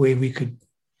 a way we could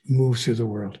move through the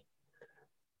world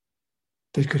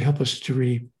that could help us to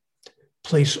really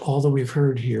place all that we've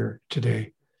heard here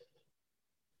today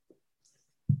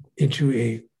into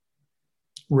a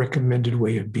recommended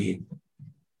way of being?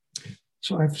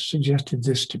 So I've suggested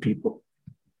this to people.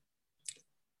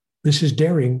 This is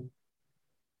daring.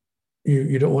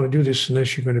 You don't want to do this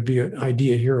unless you're going to be an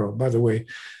idea hero. By the way,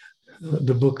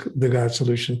 the book, The God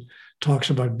Solution, talks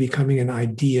about becoming an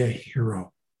idea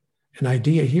hero. An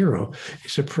idea hero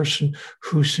is a person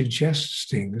who suggests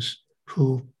things,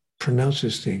 who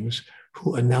pronounces things,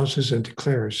 who announces and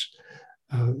declares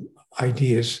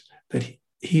ideas that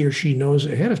he or she knows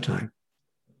ahead of time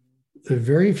that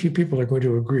very few people are going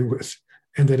to agree with,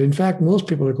 and that in fact most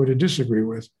people are going to disagree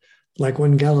with. Like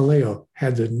when Galileo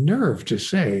had the nerve to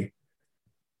say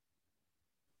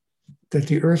that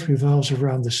the earth revolves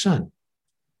around the sun.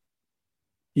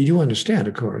 You do understand,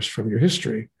 of course, from your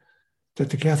history, that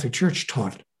the Catholic Church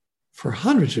taught for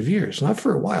hundreds of years, not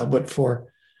for a while, but for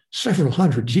several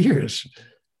hundred years,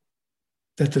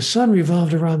 that the sun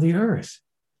revolved around the earth,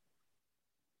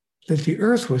 that the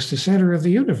earth was the center of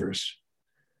the universe.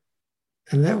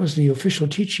 And that was the official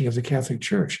teaching of the Catholic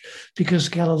Church, because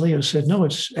Galileo said, no,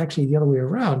 it's actually the other way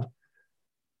around.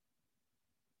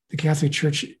 The Catholic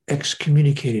Church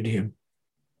excommunicated him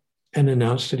and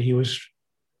announced that he was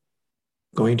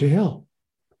going to hell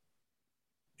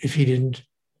if he didn't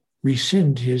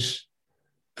rescind his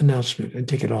announcement and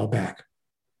take it all back.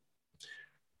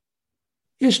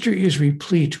 History is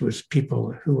replete with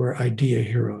people who are idea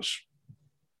heroes.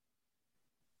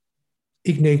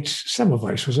 Ignaz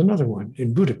Semmelweis was another one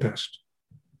in Budapest.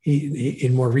 He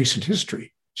in more recent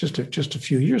history, just a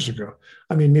few years ago.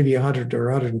 I mean, maybe 100 or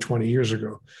 120 years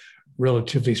ago,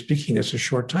 relatively speaking, that's a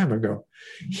short time ago.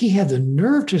 He had the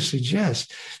nerve to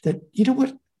suggest that, you know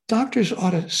what, doctors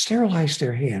ought to sterilize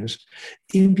their hands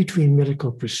in between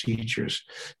medical procedures,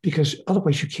 because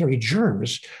otherwise you carry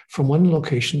germs from one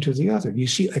location to the other. You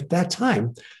see, at that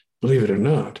time, believe it or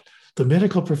not, the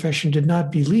medical profession did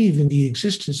not believe in the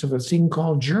existence of a thing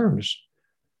called germs.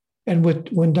 And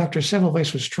when Dr.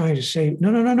 Semmelweis was trying to say,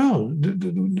 no,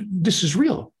 this is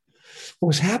real. What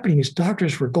was happening is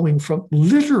doctors were going from,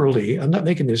 literally, I'm not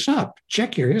making this up,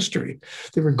 check your history.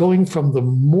 They were going from the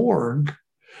morgue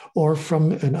or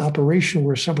from an operation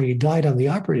where somebody died on the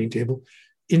operating table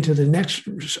into the next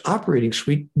operating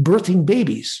suite, birthing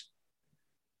babies.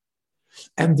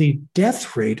 And the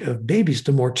death rate of babies,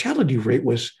 the mortality rate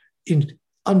was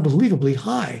unbelievably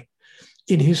high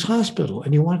in his hospital.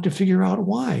 And he wanted to figure out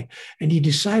why. And he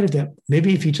decided that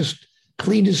maybe if he just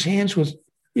cleaned his hands with,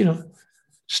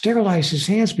 sterilized his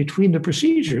hands between the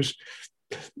procedures,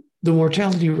 the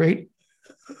mortality rate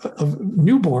of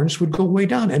newborns would go way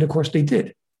down. And of course they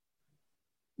did.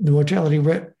 The mortality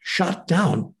rate shot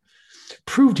down,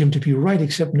 proved him to be right,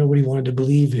 except nobody wanted to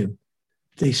believe him.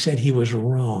 They said he was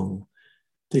wrong.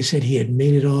 They said he had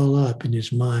made it all up in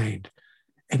his mind.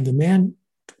 And the man,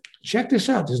 check this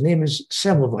out, his name is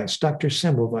Semmelweis, Dr.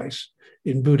 Semmelweis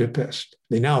in Budapest.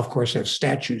 They now, of course, have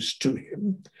statues to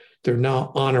him. They're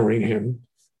now honoring him,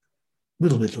 a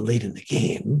little bit late in the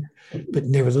game, but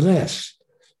nevertheless,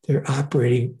 they're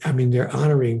honoring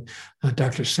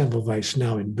Dr. Semmelweis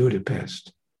now in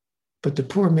Budapest. But the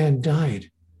poor man died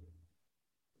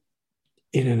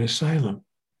in an asylum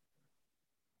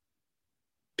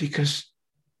because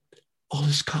all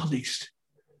his colleagues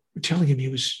were telling him he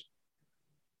was,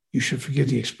 you should forgive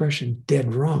the expression,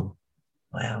 dead wrong.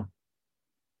 Wow.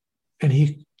 And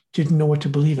he didn't know what to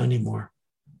believe anymore.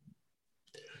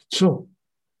 So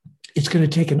it's going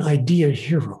to take an idea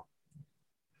hero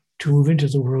to move into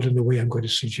the world in the way I'm going to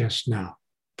suggest now.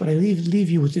 But I leave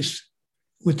you with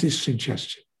this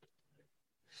suggestion.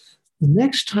 The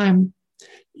next time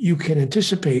you can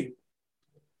anticipate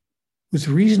with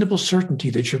reasonable certainty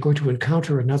that you're going to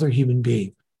encounter another human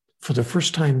being for the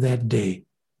first time that day,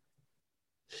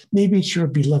 maybe it's your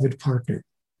beloved partner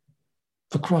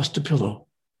across the pillow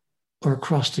or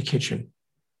across the kitchen.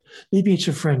 Maybe it's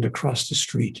a friend across the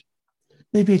street.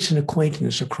 Maybe it's an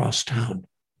acquaintance across town.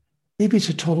 Maybe it's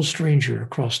a total stranger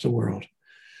across the world.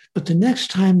 But the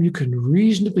next time you can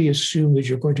reasonably assume that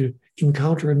you're going to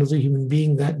encounter another human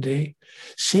being that day,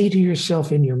 say to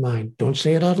yourself in your mind, don't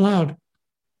say it out loud.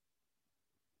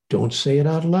 Don't say it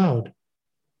out loud,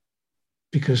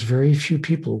 because very few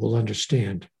people will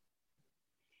understand.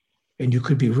 And you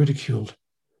could be ridiculed.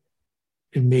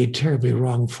 and made terribly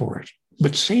wrong for it.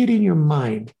 But say it in your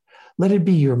mind. Let it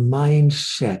be your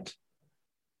mindset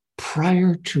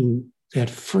prior to that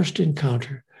first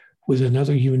encounter with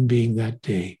another human being that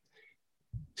day.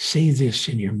 Say this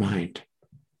in your mind.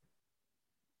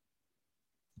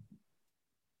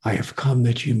 I have come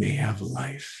that you may have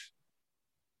life,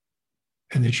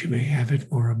 and that you may have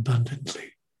it more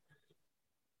abundantly.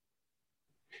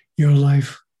 Your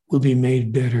life will be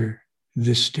made better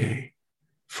this day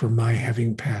for my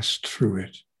having passed through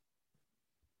it.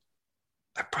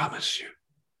 I promise you.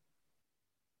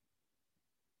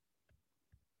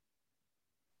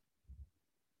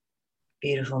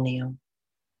 Beautiful, Neil.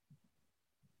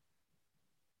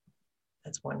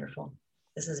 That's wonderful.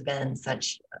 This has been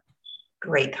such a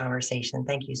great conversation.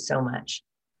 Thank you so much.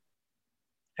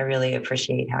 I really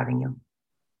appreciate having you.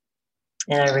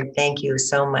 And I thank you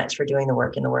so much for doing the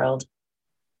work in the world.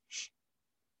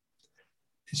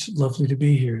 It's lovely to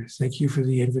be here. Thank you for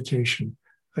the invitation.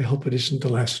 I hope it isn't the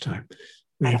last time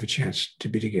we have a chance to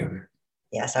be together.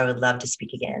 Yes, I would love to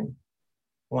speak again.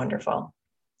 Wonderful.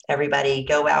 Everybody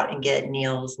go out and get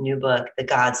Neil's new book, The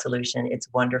God Solution. It's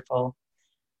wonderful.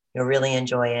 You'll really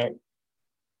enjoy it.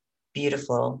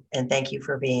 Beautiful. And thank you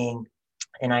for being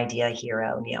an idea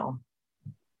hero, Neil.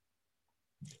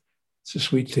 It's a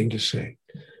sweet thing to say.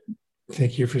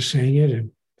 Thank you for saying it.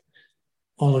 And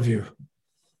all of you,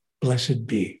 blessed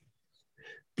be.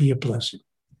 Be a blessing.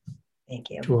 Thank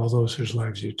you. To all those whose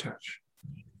lives you touch.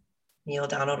 Neil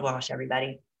Donald Walsch,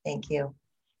 everybody. Thank you.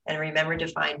 And remember to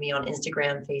find me on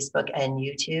Instagram, Facebook, and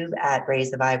YouTube at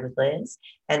Raise the Vibe with Liz,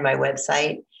 and my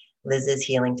website,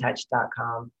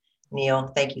 lizshealingtouch.com. Neil,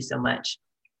 thank you so much.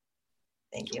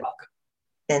 Thank you. You're welcome.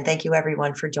 Then thank you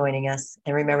everyone for joining us.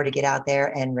 And remember to get out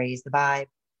there and raise the vibe.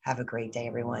 Have a great day,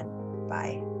 everyone.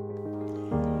 Bye.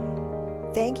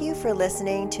 Thank you for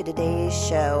listening to today's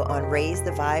show on Raise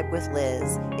the Vibe with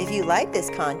Liz. If you like this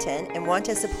content and want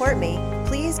to support me,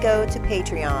 please go to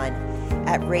Patreon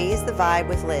at Raise the Vibe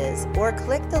with Liz or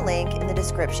click the link in the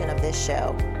description of this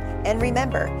show. And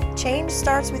remember, change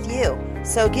starts with you.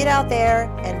 So get out there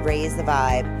and raise the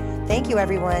vibe. Thank you,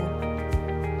 everyone.